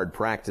good hard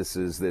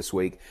practices this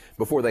week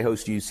before they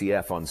host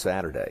UCF on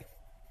Saturday?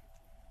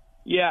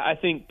 Yeah, I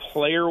think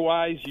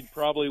player-wise, you'd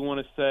probably want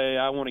to say,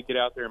 I want to get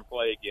out there and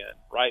play again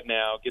right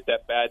now, get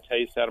that bad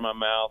taste out of my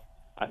mouth.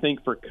 I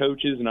think for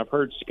coaches, and I've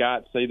heard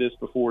Scott say this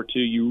before too,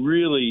 you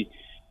really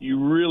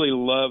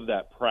love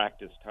that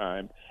practice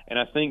time. And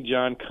I think,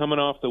 John, coming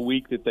off the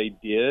week that they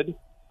did,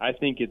 I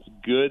think it's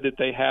good that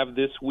they have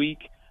this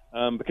week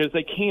because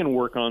they can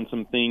work on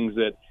some things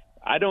that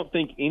I don't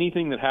think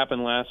anything that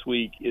happened last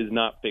week is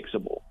not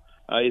fixable.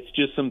 It's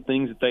just some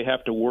things that they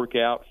have to work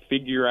out,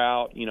 figure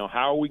out,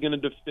 how are we going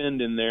to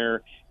defend in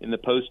there in the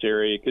post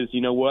area? Because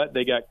you know what?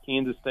 They got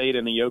Kansas State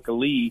and Ayoka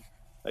Lee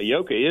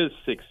Ayoka is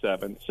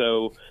 6'7",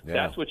 so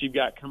that's what you've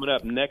got coming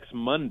up next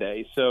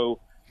Monday. So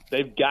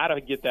they've got to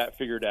get that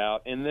figured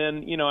out. And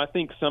then, I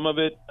think some of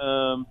it,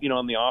 on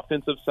the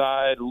offensive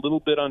side, a little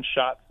bit on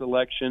shot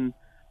selection,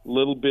 a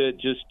little bit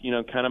just,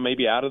 kind of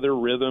maybe out of their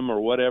rhythm or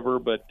whatever.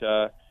 But,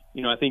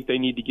 I think they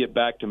need to get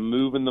back to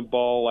moving the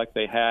ball like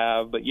they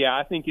have. But,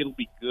 I think it'll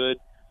be good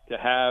to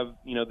have,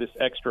 this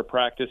extra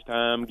practice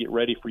time, get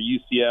ready for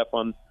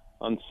UCF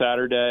on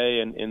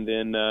Saturday and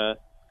then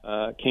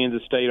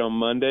Kansas State on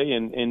Monday.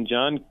 And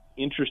John,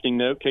 interesting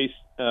note,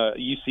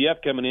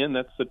 UCF coming in,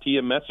 that's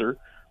Satia Messer,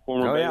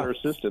 former Baylor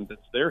assistant.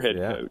 That's their head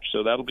coach.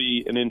 So that'll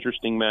be an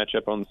interesting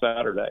matchup on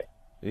Saturday.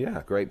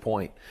 Yeah, great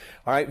point.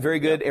 All right, very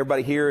good.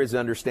 Everybody here is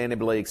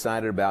understandably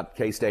excited about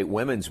K-State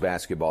women's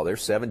basketball. They're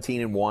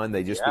 17-1.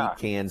 They just beat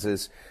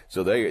Kansas,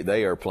 so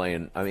they are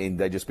playing. I mean,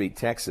 they just beat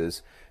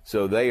Texas,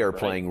 so they are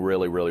playing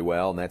really, really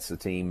well. And that's the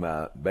team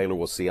Baylor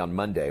will see on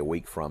Monday, a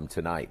week from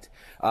tonight.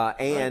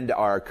 And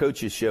our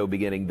coaches show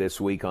beginning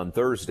this week on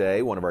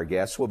Thursday. One of our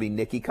guests will be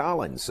Nikki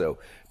Collins. So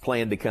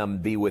plan to come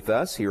be with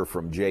us, hear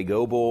from Jay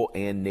Goebel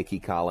and Nikki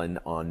Collins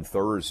on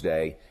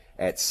Thursday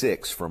at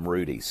 6 from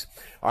Rudy's.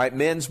 All right,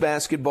 men's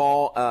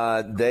basketball,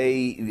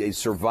 they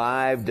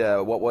survived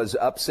what was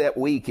upset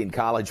week in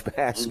college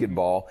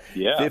basketball.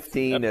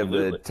 15 of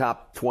the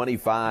top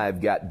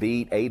 25 got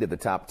beat. 8 of the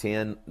top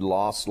 10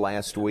 lost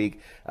last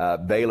week.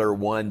 Baylor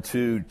won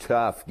 2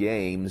 tough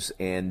games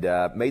and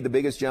made the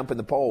biggest jump in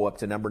the poll up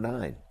to number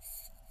 9.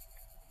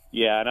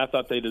 Yeah, and I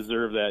thought they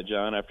deserved that,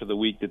 John, after the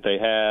week that they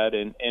had.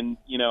 And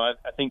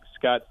I think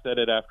Scott said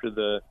it after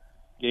the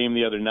game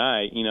the other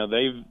night.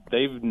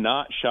 They've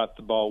not shot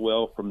the ball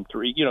well from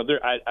 3.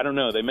 I don't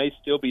know. They may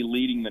still be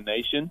leading the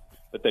nation,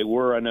 but they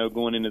were, I know,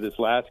 going into this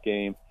last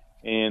game.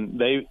 And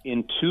they,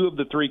 in 2 of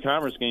the 3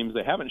 conference games,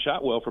 they haven't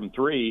shot well from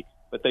 3,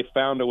 but they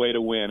found a way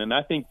to win. And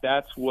I think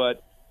that's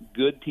what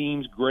good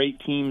teams, great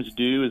teams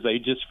do, is they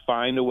just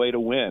find a way to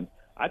win.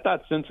 I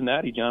thought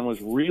Cincinnati, John,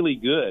 was really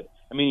good.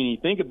 I mean, you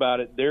think about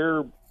it,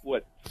 they're,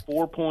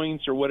 4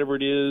 points or whatever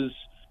it is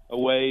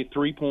away,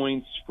 3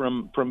 points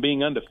from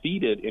being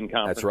undefeated in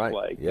conference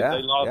play.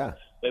 Yeah,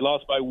 they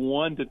lost by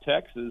 1 to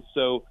Texas.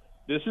 So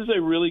this is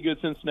a really good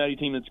Cincinnati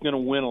team that's going to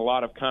win a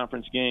lot of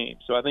conference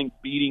games. So I think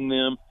beating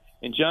them,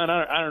 and John,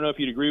 I don't know if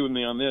you'd agree with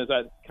me on this.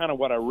 That's kind of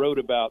what I wrote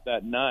about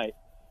that night.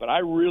 But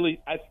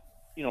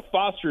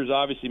Foster's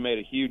obviously made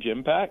a huge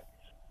impact.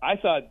 I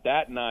thought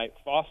that night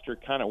Foster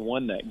kind of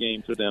won that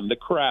game for them, the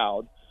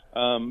crowd.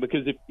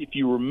 Because if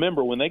you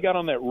remember, when they got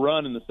on that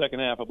run in the second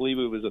half, I believe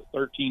it was a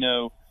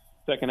 13-0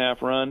 second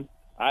half run,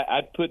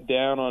 I put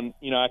down on,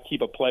 I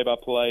keep a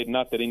play-by-play,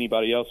 not that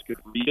anybody else could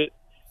read it,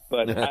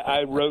 but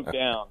I wrote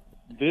down,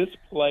 this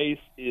place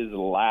is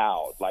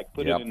loud,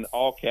 put it in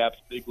all caps,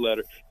 big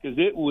letter, because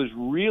it was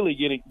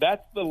really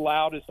that's the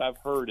loudest I've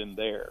heard in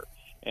there.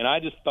 And I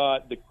just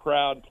thought the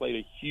crowd played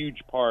a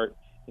huge part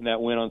in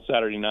that win on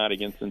Saturday night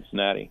against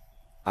Cincinnati.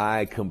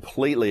 I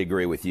completely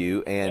agree with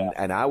you,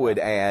 and I would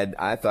add,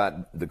 I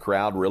thought the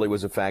crowd really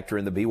was a factor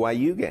in the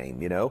BYU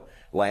game,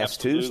 last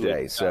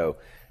Tuesday. So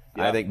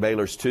I think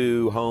Baylor's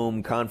 2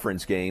 home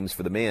conference games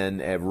for the men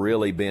have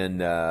really been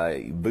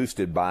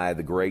boosted by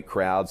the great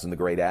crowds and the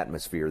great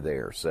atmosphere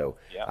there. So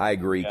I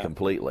agree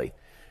completely.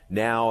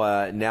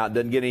 Now it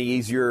doesn't get any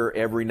easier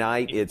every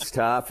night. It's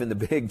tough in the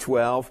Big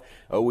 12.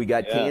 We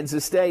got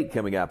Kansas State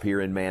coming up here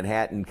in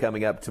Manhattan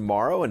coming up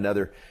tomorrow.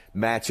 Another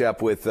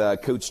matchup with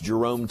Coach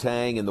Jerome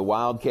Tang and the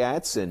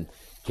Wildcats. And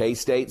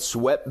K-State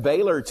swept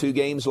Baylor 2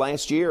 games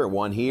last year,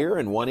 1 here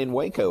and 1 in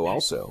Waco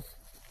also.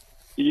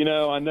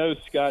 I know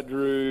Scott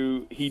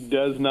Drew, he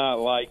does not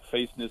like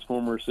facing his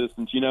former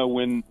assistants.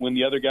 When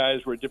the other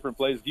guys were at different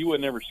places, he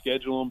would never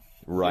schedule them.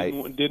 Right.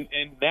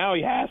 And now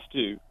he has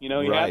to. He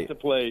has to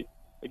play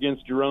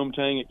against Jerome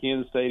Tang at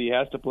Kansas State. He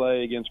has to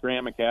play against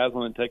Grant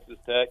McCasland at Texas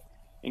Tech.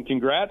 And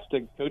congrats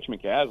to Coach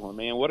McCasland,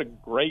 man. What a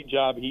great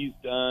job he's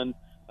done.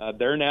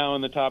 They're now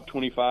in the top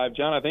 25.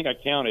 John, I think I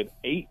counted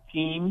 8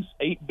 teams,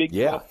 8 Big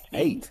 12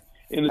 teams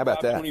in the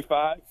top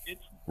 25.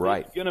 It's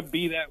going to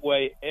be that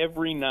way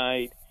every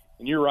night.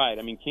 And you're right.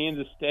 I mean,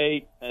 Kansas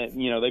State,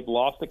 they've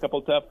lost a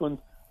couple tough ones,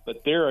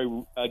 but they're,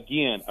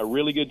 again, a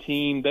really good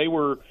team. They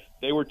were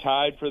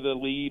tied for the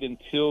lead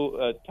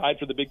tied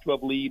for the Big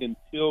 12 lead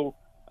until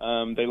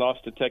they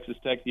lost to Texas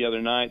Tech the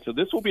other night. So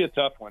this will be a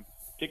tough one,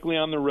 particularly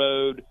on the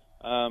road.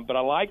 But I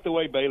like the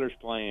way Baylor's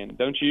playing,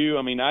 don't you?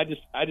 I mean, I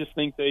just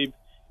think they've,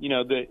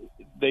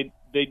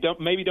 they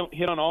don't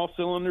hit on all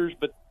cylinders,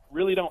 but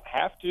really don't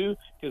have to,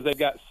 because they've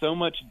got so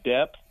much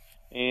depth.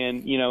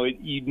 And,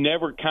 you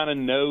never kind of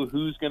know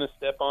who's going to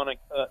step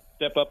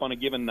up on a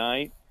given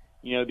night.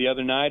 The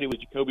other night it was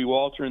Jacoby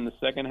Walter in the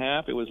second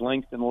half. It was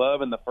Langston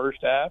Love in the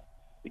first half.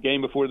 The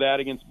game before that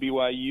against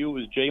BYU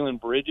was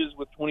Jalen Bridges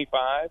with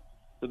 25.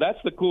 So that's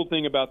the cool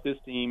thing about this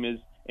team and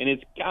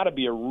it's got to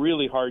be a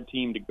really hard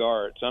team to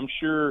guard. So I'm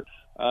sure,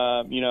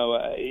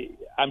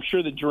 I'm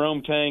sure that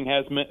Jerome Tang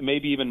has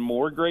maybe even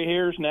more gray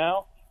hairs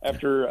now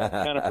after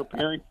kind of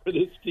preparing for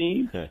this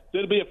team. So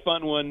it'll be a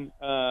fun one.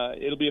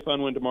 It'll be a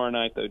fun one tomorrow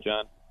night, though,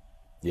 John.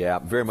 Yeah,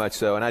 very much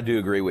so, and I do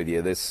agree with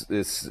you. This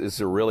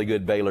is a really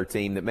good Baylor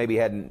team that maybe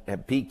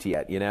hadn't peaked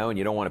yet, and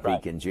you don't want to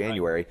peak in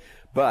January,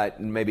 but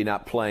maybe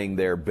not playing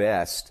their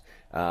best.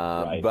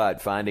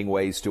 But finding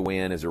ways to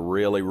win is a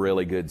really,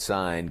 really good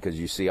sign because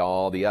you see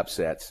all the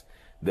upsets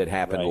that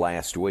happened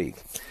last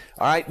week.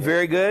 All right,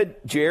 very good.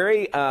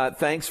 Jerry,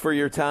 thanks for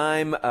your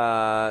time.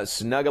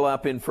 Snuggle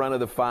up in front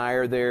of the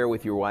fire there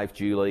with your wife,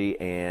 Julie,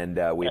 and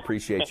we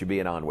appreciate you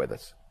being on with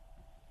us.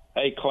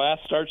 Hey, class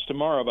starts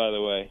tomorrow, by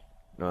the way.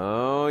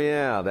 Oh,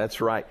 yeah, that's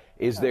right.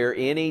 Is there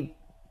any,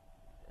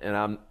 and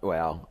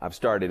I've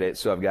started it,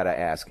 so I've got to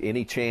ask,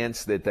 any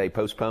chance that they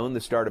postpone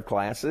the start of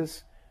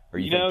classes? Or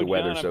you think the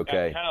weather's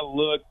okay? I kind of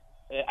look.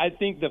 I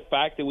think the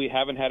fact that we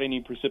haven't had any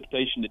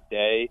precipitation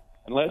today,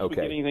 unless we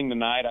get anything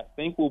tonight, I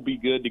think we'll be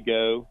good to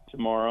go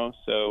tomorrow.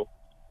 So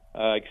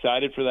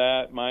excited for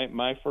that.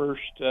 My first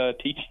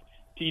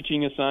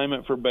teaching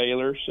assignment for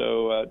Baylor,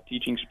 so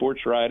teaching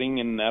sports writing,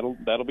 and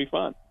that'll be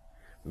fun.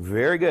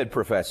 Very good,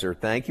 Professor.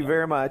 Thank you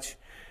very much.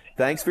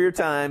 Thanks for your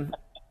time.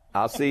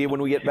 I'll see you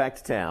when we get back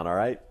to town, all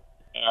right?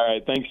 All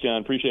right. Thanks,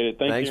 John. Appreciate it.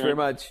 Thanks very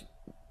much.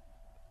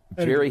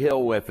 Jerry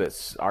Hill with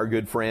us, our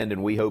good friend,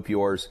 and we hope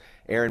yours.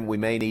 Aaron, we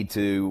may need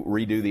to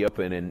redo the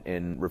Open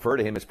and refer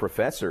to him as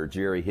Professor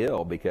Jerry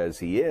Hill because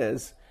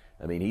he's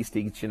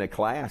teaching a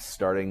class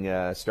starting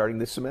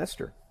this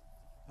semester.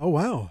 Oh,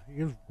 wow.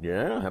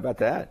 Yeah, how about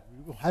that?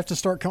 We'll have to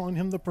start calling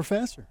him the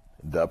Professor.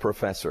 The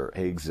Professor,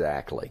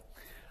 exactly.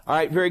 All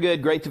right, very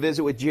good. Great to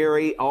visit with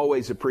Jerry.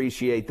 Always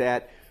appreciate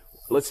that.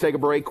 Let's take a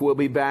break. We'll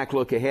be back.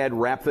 Look ahead.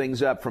 Wrap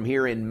things up from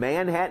here in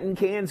Manhattan,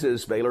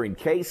 Kansas. Baylor and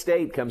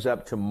K-State comes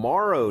up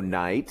tomorrow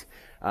night.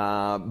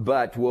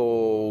 But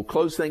we'll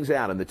close things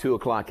out in the 2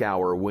 o'clock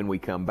hour when we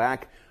come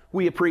back.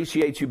 We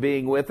appreciate you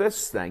being with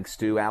us. Thanks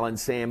to Allen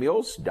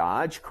Samuels,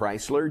 Dodge,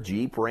 Chrysler,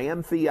 Jeep,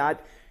 Ram,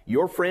 Fiat,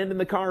 your friend in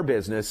the car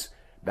business.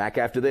 Back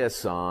after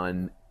this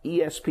on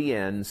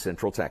ESPN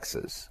Central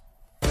Texas.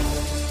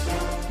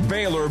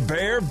 Baylor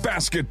Bear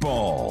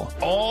basketball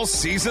all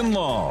season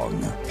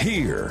long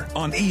here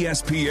on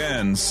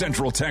ESPN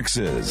Central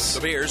Texas.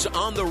 The Bears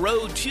on the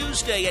road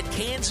Tuesday at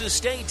Kansas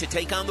State to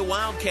take on the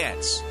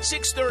Wildcats.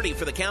 6:30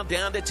 for the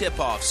countdown to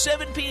tip-off.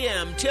 7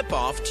 p.m.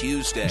 tip-off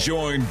Tuesday.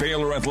 Join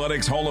Baylor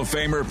Athletics Hall of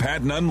Famer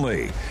Pat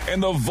Nunley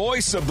and the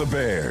voice of the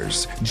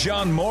Bears,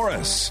 John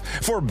Morris,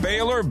 for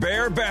Baylor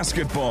Bear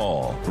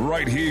basketball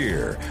right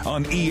here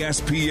on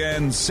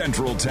ESPN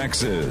Central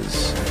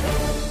Texas.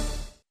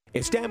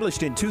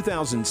 Established in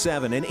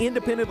 2007 and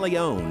independently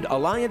owned,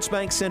 Alliance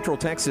Bank Central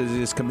Texas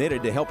is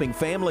committed to helping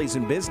families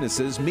and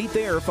businesses meet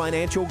their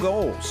financial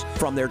goals.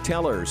 From their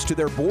tellers to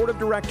their board of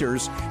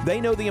directors,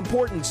 they know the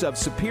importance of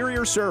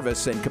superior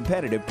service and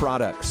competitive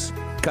products.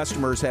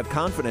 Customers have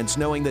confidence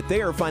knowing that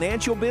their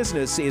financial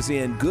business is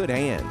in good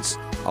hands.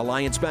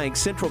 Alliance Bank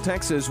Central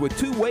Texas with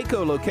 2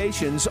 Waco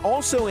locations,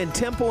 also in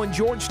Temple and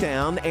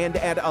Georgetown, and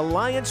at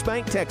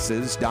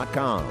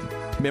alliancebanktexas.com.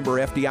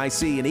 Member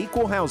FDIC and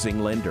equal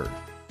housing lender.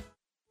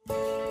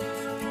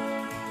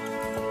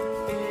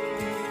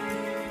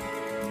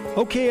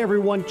 Okay,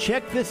 everyone,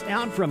 check this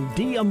out from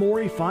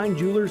D'Amore Fine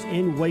Jewelers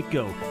in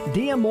Waco.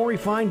 D'Amore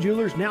Fine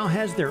Jewelers now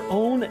has their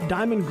own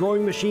diamond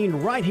growing machine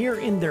right here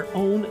in their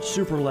own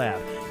super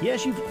lab.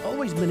 Yes, you've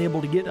always been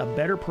able to get a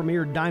better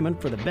premier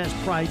diamond for the best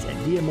price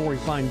at D'Amore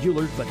Fine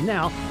Jewelers, but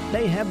now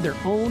they have their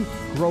own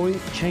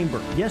growing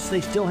chamber. Yes,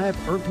 they still have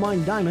earth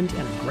mine diamonds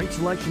and a great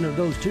selection of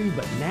those too,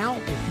 but now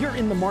if you're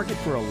in the market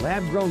for a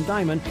lab grown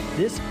diamond,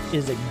 this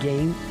is a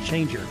game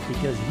changer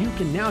because you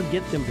can now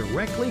get them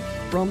directly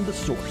from the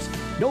source.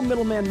 No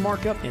middleman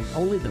markup and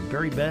only the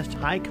very best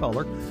high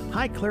color,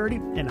 high clarity,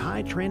 and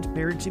high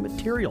transparency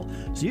material.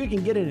 So you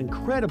can get an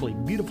incredibly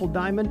beautiful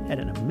diamond at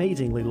an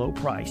amazingly low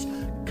price.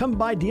 Come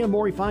by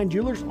D'Amore Fine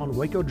Jewelers on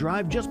Waco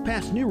Drive just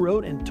past New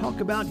Road and talk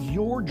about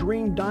your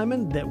dream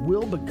diamond that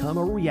will become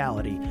a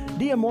reality.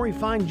 D'Amore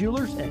Fine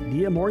Jewelers at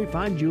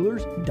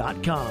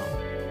d'AmoreFineJewelers.com.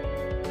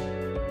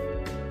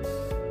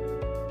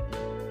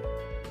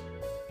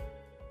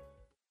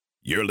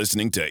 You're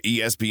listening to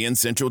ESPN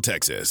Central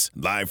Texas,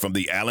 live from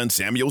the Allen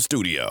Samuels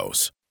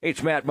Studios. Hey,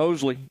 it's Matt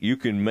Mosley. You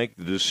can make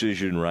the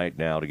decision right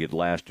now to get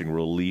lasting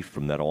relief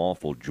from that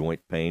awful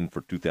joint pain for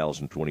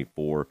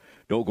 2024.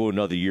 Don't go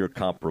another year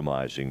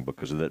compromising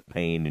because of that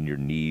pain in your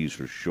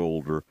knees or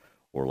shoulder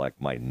or like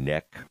my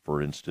neck,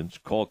 for instance.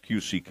 Call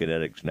QC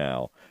Kinetics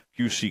now.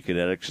 QC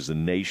Kinetics is the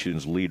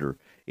nation's leader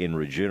in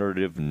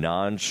regenerative,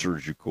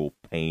 non-surgical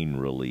pain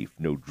relief.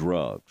 No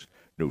drugs,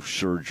 no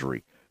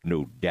surgery,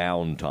 no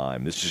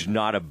downtime. This is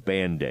not a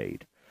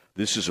Band-Aid.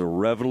 This is a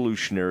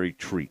revolutionary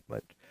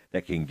treatment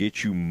that can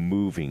get you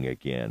moving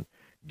again,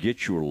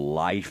 get your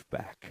life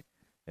back.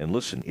 And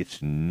listen,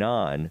 it's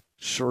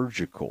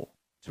non-surgical.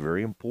 It's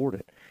very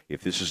important.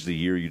 If this is the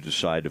year you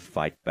decide to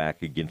fight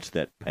back against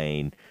that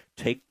pain,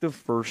 take the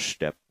first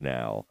step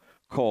now.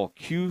 Call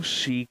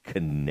QC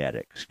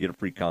Kinetics. Get a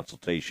free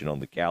consultation on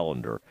the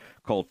calendar.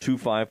 Call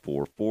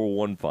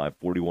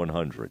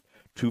 254-415-4100.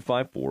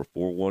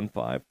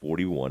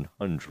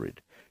 254-415-4100.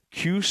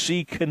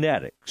 QC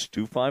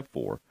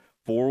Kinetics,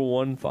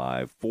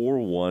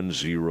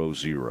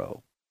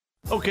 254-415-4100.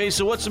 Okay,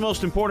 so what's the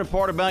most important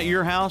part about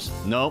your house?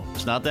 Nope,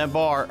 it's not that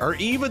bar or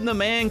even the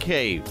man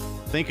cave.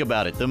 Think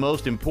about it. The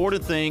most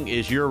important thing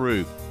is your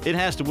roof. It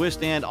has to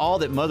withstand all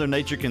that Mother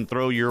Nature can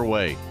throw your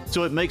way.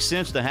 So it makes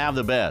sense to have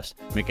the best.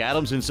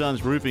 McAdams &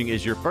 Sons Roofing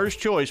is your first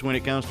choice when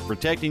it comes to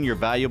protecting your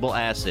valuable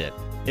asset.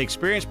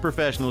 Experienced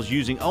professionals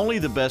using only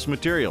the best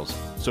materials.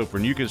 So for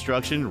new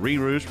construction,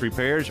 re-roofs,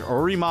 repairs,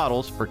 or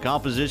remodels for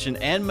composition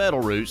and metal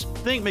roofs,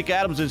 think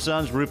McAdams &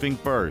 Sons Roofing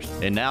first.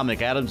 And now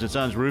McAdams &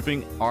 Sons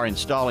Roofing are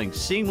installing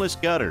seamless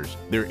gutters.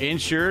 They're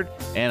insured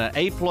and an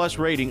A+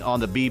 rating on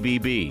the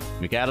BBB.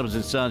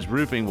 McAdams & Sons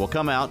Roofing will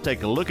come out,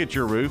 take a look at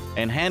your roof,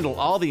 and handle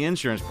all the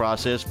insurance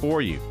process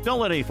for you.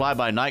 Don't let any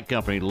fly-by-night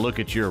company look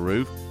at your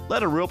roof.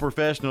 Let a real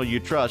professional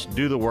you trust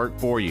do the work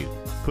for you.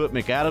 Put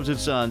McAdams &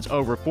 Sons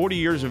over 40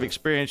 years of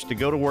experience to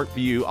go to work for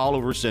you all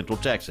over Central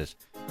Texas.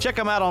 Check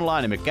them out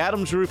online at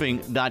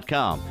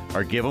McAdamsRoofing.com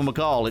or give them a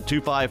call at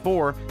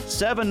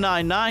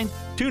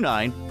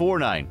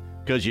 254-799-2949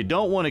 because you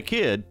don't want a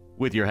kid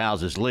with your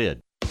house's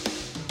lid.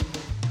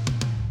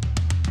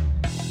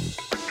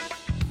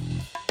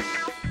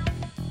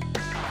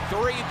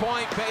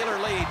 3-point Baylor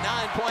lead,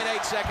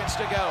 9.8 seconds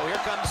to go. Here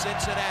comes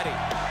Cincinnati.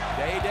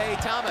 Day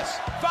Thomas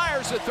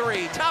fires a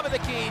three. Top of the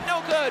key,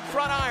 no good.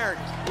 Front iron.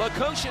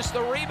 Lukosius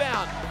the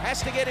rebound.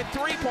 Has to get in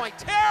 3-point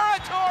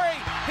territory.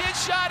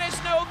 His shot is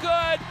no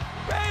good.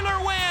 Baylor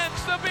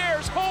wins. The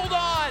Bears hold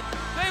on.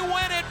 They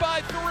win it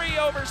by 3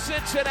 over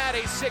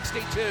Cincinnati,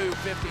 62-59.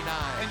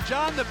 And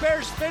John, the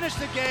Bears finish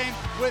the game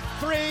with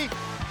 3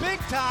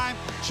 big-time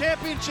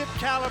championship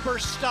caliber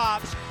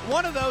stops.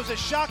 One of those a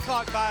shot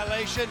clock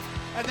violation.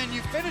 And then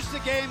you finish the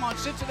game on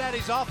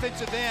Cincinnati's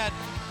offensive end,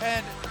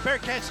 and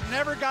Bearcats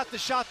never got the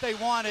shot they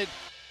wanted.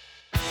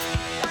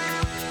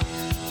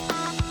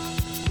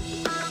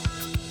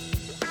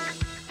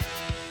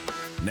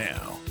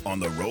 Now, on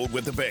the road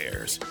with the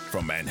Bears,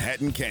 from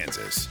Manhattan,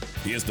 Kansas,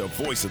 here's the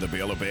voice of the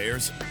Baylor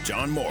Bears,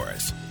 John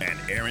Morris and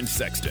Aaron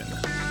Sexton.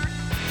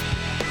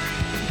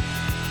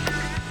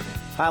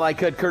 Highlight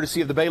cut courtesy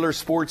of the Baylor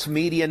Sports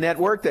Media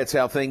Network. That's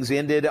how things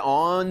ended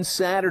on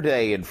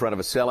Saturday in front of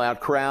a sellout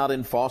crowd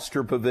in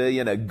Foster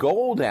Pavilion. A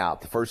gold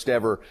out, the first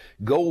ever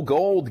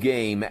gold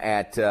game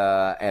at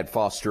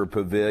Foster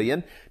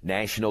Pavilion.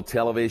 National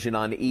television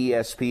on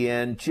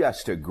ESPN.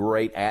 Just a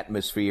great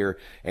atmosphere,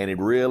 and it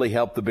really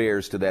helped the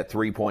Bears to that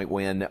 3-point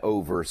win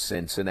over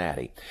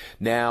Cincinnati.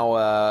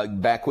 Now,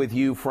 back with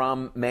you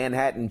from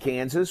Manhattan,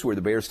 Kansas, where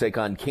the Bears take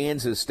on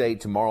Kansas State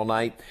tomorrow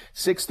night.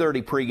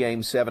 6:30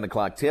 pregame, 7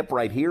 o'clock tip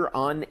right here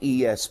on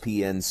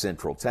ESPN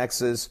Central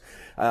Texas.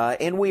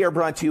 And we are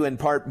brought to you in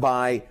part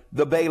by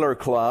the Baylor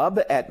Club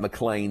at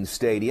McLean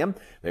Stadium.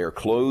 They are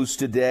closed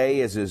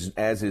today as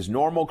is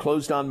normal,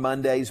 closed on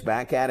Mondays,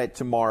 back at it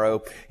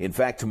tomorrow. In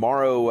fact,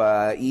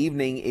 tomorrow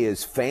evening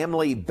is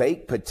family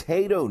baked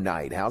potato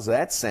night. How's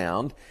that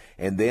sound?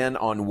 And then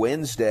on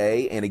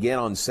Wednesday and again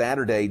on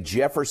Saturday,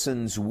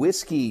 Jefferson's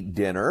Whiskey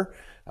Dinner.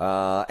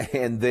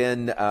 And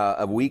then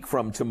a week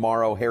from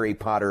tomorrow, Harry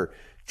Potter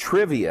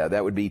Trivia.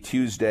 That would be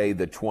Tuesday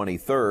the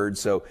 23rd.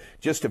 So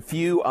just a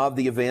few of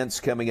the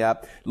events coming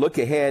up. Look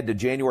ahead to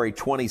January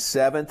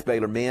 27th.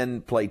 Baylor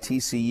men play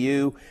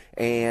TCU,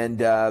 and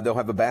they'll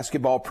have a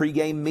basketball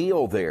pregame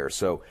meal there.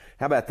 So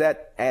how about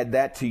that? Add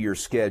that to your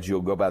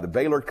schedule. Go by the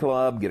Baylor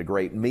Club, get a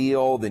great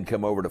meal, then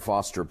come over to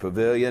Foster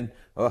Pavilion.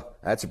 Oh,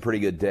 that's a pretty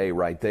good day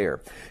right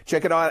there.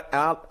 Check it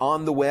out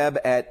on the web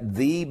at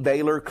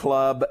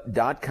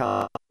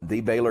thebaylorclub.com.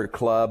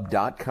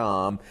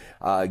 thebaylorclub.com.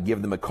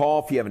 Give them a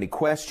call if you have any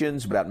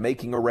questions about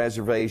making a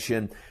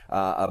reservation,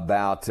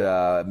 about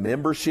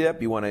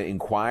membership. You want to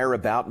inquire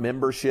about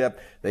membership.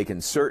 They can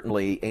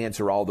certainly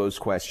answer all those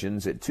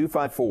questions at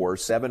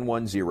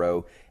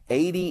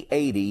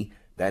 254-710-8080.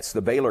 That's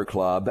the Baylor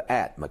Club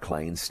at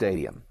McLean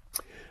Stadium.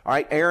 All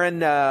right, Aaron,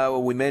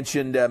 we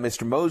mentioned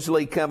Mr.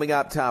 Mosley coming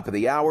up top of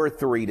the hour,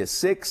 3 to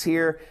 6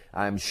 here.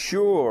 I'm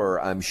sure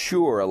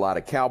a lot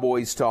of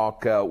Cowboys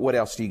talk. What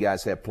else do you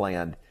guys have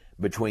planned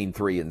between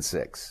 3 and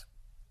 6?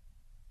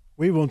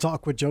 We will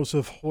talk with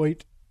Joseph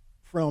Hoyt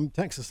from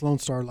Texas Lone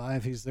Star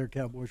Live. He's their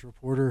Cowboys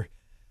reporter,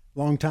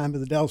 long time at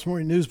the Dallas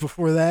Morning News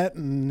before that,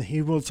 and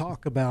he will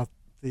talk about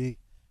the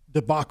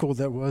debacle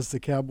that was the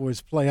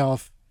Cowboys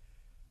playoff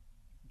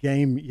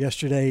game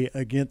yesterday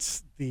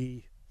against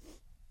the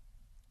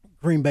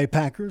Green Bay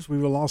Packers. We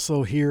will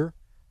also hear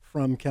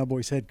from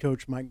Cowboys head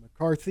coach Mike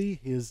McCarthy,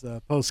 his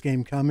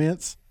post-game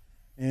comments,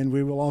 and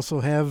we will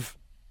also have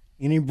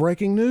any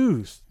breaking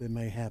news that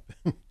may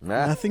happen.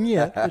 Nothing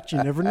yet, but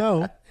you never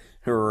know.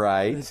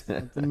 Right.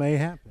 Something may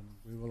happen.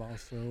 We will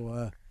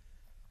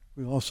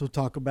also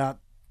talk about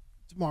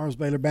tomorrow's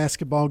Baylor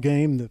basketball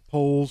game, the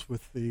polls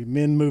with the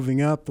men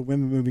moving up, the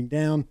women moving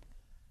down,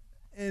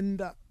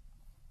 and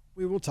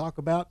we will talk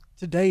about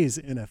today's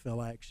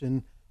NFL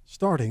action,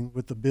 starting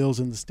with the Bills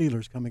and the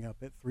Steelers coming up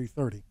at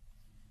 3:30.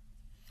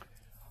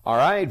 All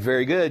right,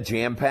 very good.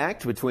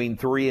 Jam-packed between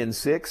 3 and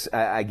 6.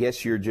 I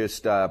guess you're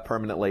just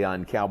permanently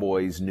on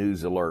Cowboys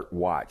News Alert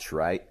watch,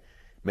 right?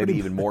 Maybe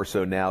even more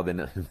so now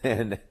than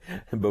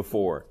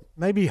before.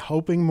 Maybe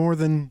hoping more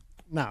than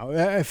 – no,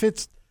 if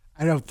it's –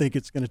 I don't think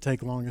it's going to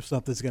take long if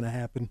something's going to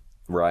happen.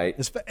 Right.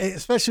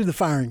 Especially the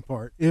firing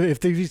part.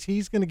 If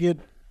he's going to get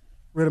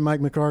rid of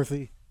Mike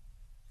McCarthy,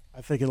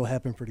 I think it'll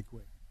happen pretty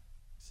quick.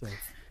 So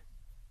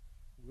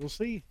we'll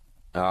see.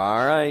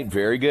 All right,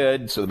 very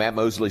good. So the Matt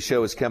Mosley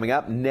Show is coming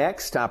up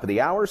next, top of the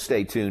hour.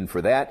 Stay tuned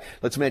for that.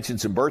 Let's mention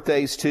some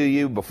birthdays to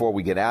you before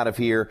we get out of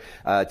here.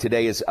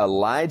 Today is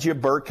Elijah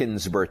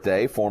Birkin's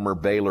birthday, former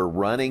Baylor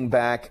running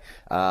back.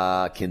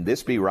 Can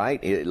this be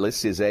right? It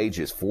lists his age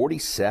as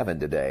 47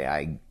 today.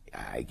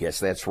 I guess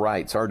that's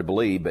right. It's hard to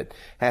believe, but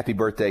happy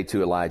birthday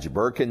to Elijah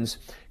Birkins.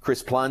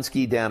 Chris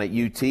Plonsky down at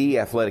UT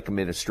Athletic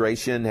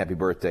Administration. Happy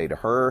birthday to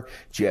her.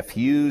 Jeff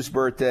Hughes'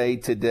 birthday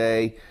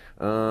today.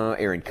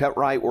 Aaron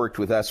Cutright worked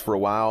with us for a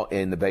while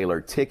in the Baylor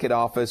ticket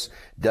office.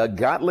 Doug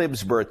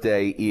Gottlieb's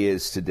birthday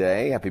is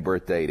today. Happy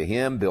birthday to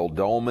him. Bill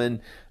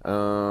Dolman,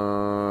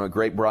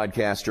 great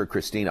broadcaster.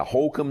 Christina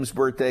Holcomb's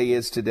birthday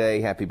is today.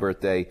 Happy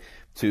birthday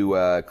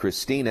to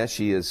Christina.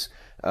 She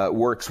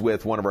works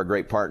with one of our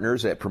great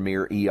partners at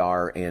Premier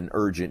ER and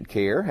Urgent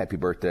Care. Happy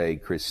birthday,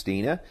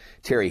 Christina.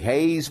 Terry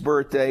Hayes'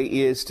 birthday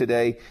is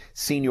today.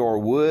 Senior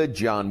Wood,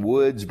 John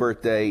Wood's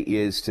birthday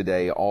is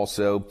today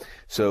also.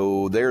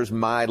 So there's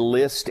my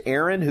list.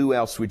 Aaron, who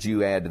else would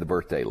you add to the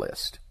birthday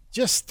list?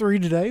 Just 3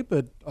 today,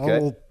 but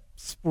all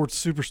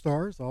sports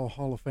superstars, all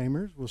Hall of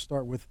Famers. We'll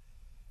start with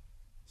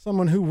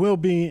someone who will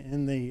be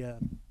in the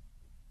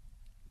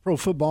Pro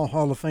Football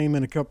Hall of Fame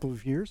in a couple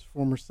of years.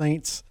 Former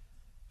Saints,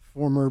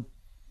 former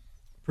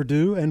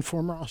Purdue, and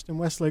former Austin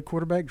Westlake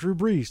quarterback Drew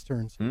Brees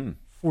turns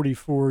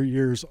 44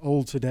 years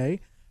old today.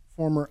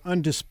 Former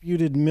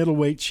undisputed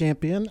middleweight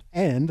champion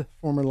and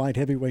former light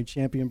heavyweight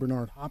champion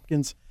Bernard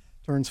Hopkins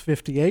turns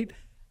 58.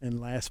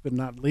 And last but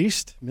not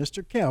least,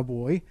 Mr.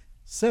 Cowboy,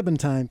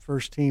 7-time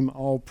first-team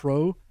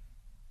All-Pro,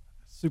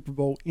 Super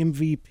Bowl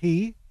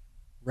MVP,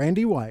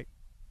 Randy White,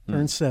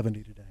 turns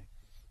 70 today.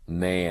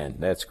 Man,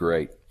 that's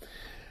great.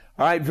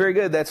 All right, very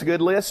good. That's a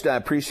good list. I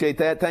appreciate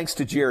that. Thanks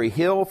to Jerry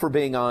Hill for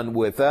being on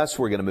with us.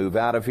 We're going to move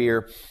out of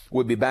here.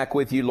 We'll be back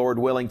with you, Lord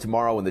willing,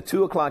 tomorrow in the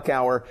 2 o'clock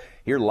hour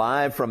here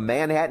live from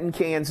Manhattan,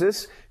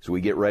 Kansas, as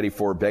we get ready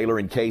for Baylor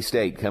and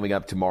K-State coming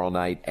up tomorrow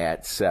night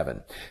at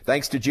 7.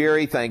 Thanks to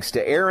Jerry. Thanks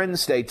to Aaron.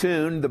 Stay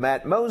tuned. The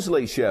Matt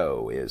Mosley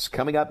Show is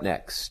coming up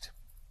next.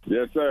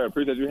 Yes, sir.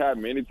 Appreciate you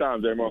having me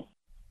anytime, J-Mo.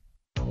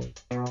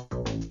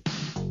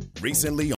 Recently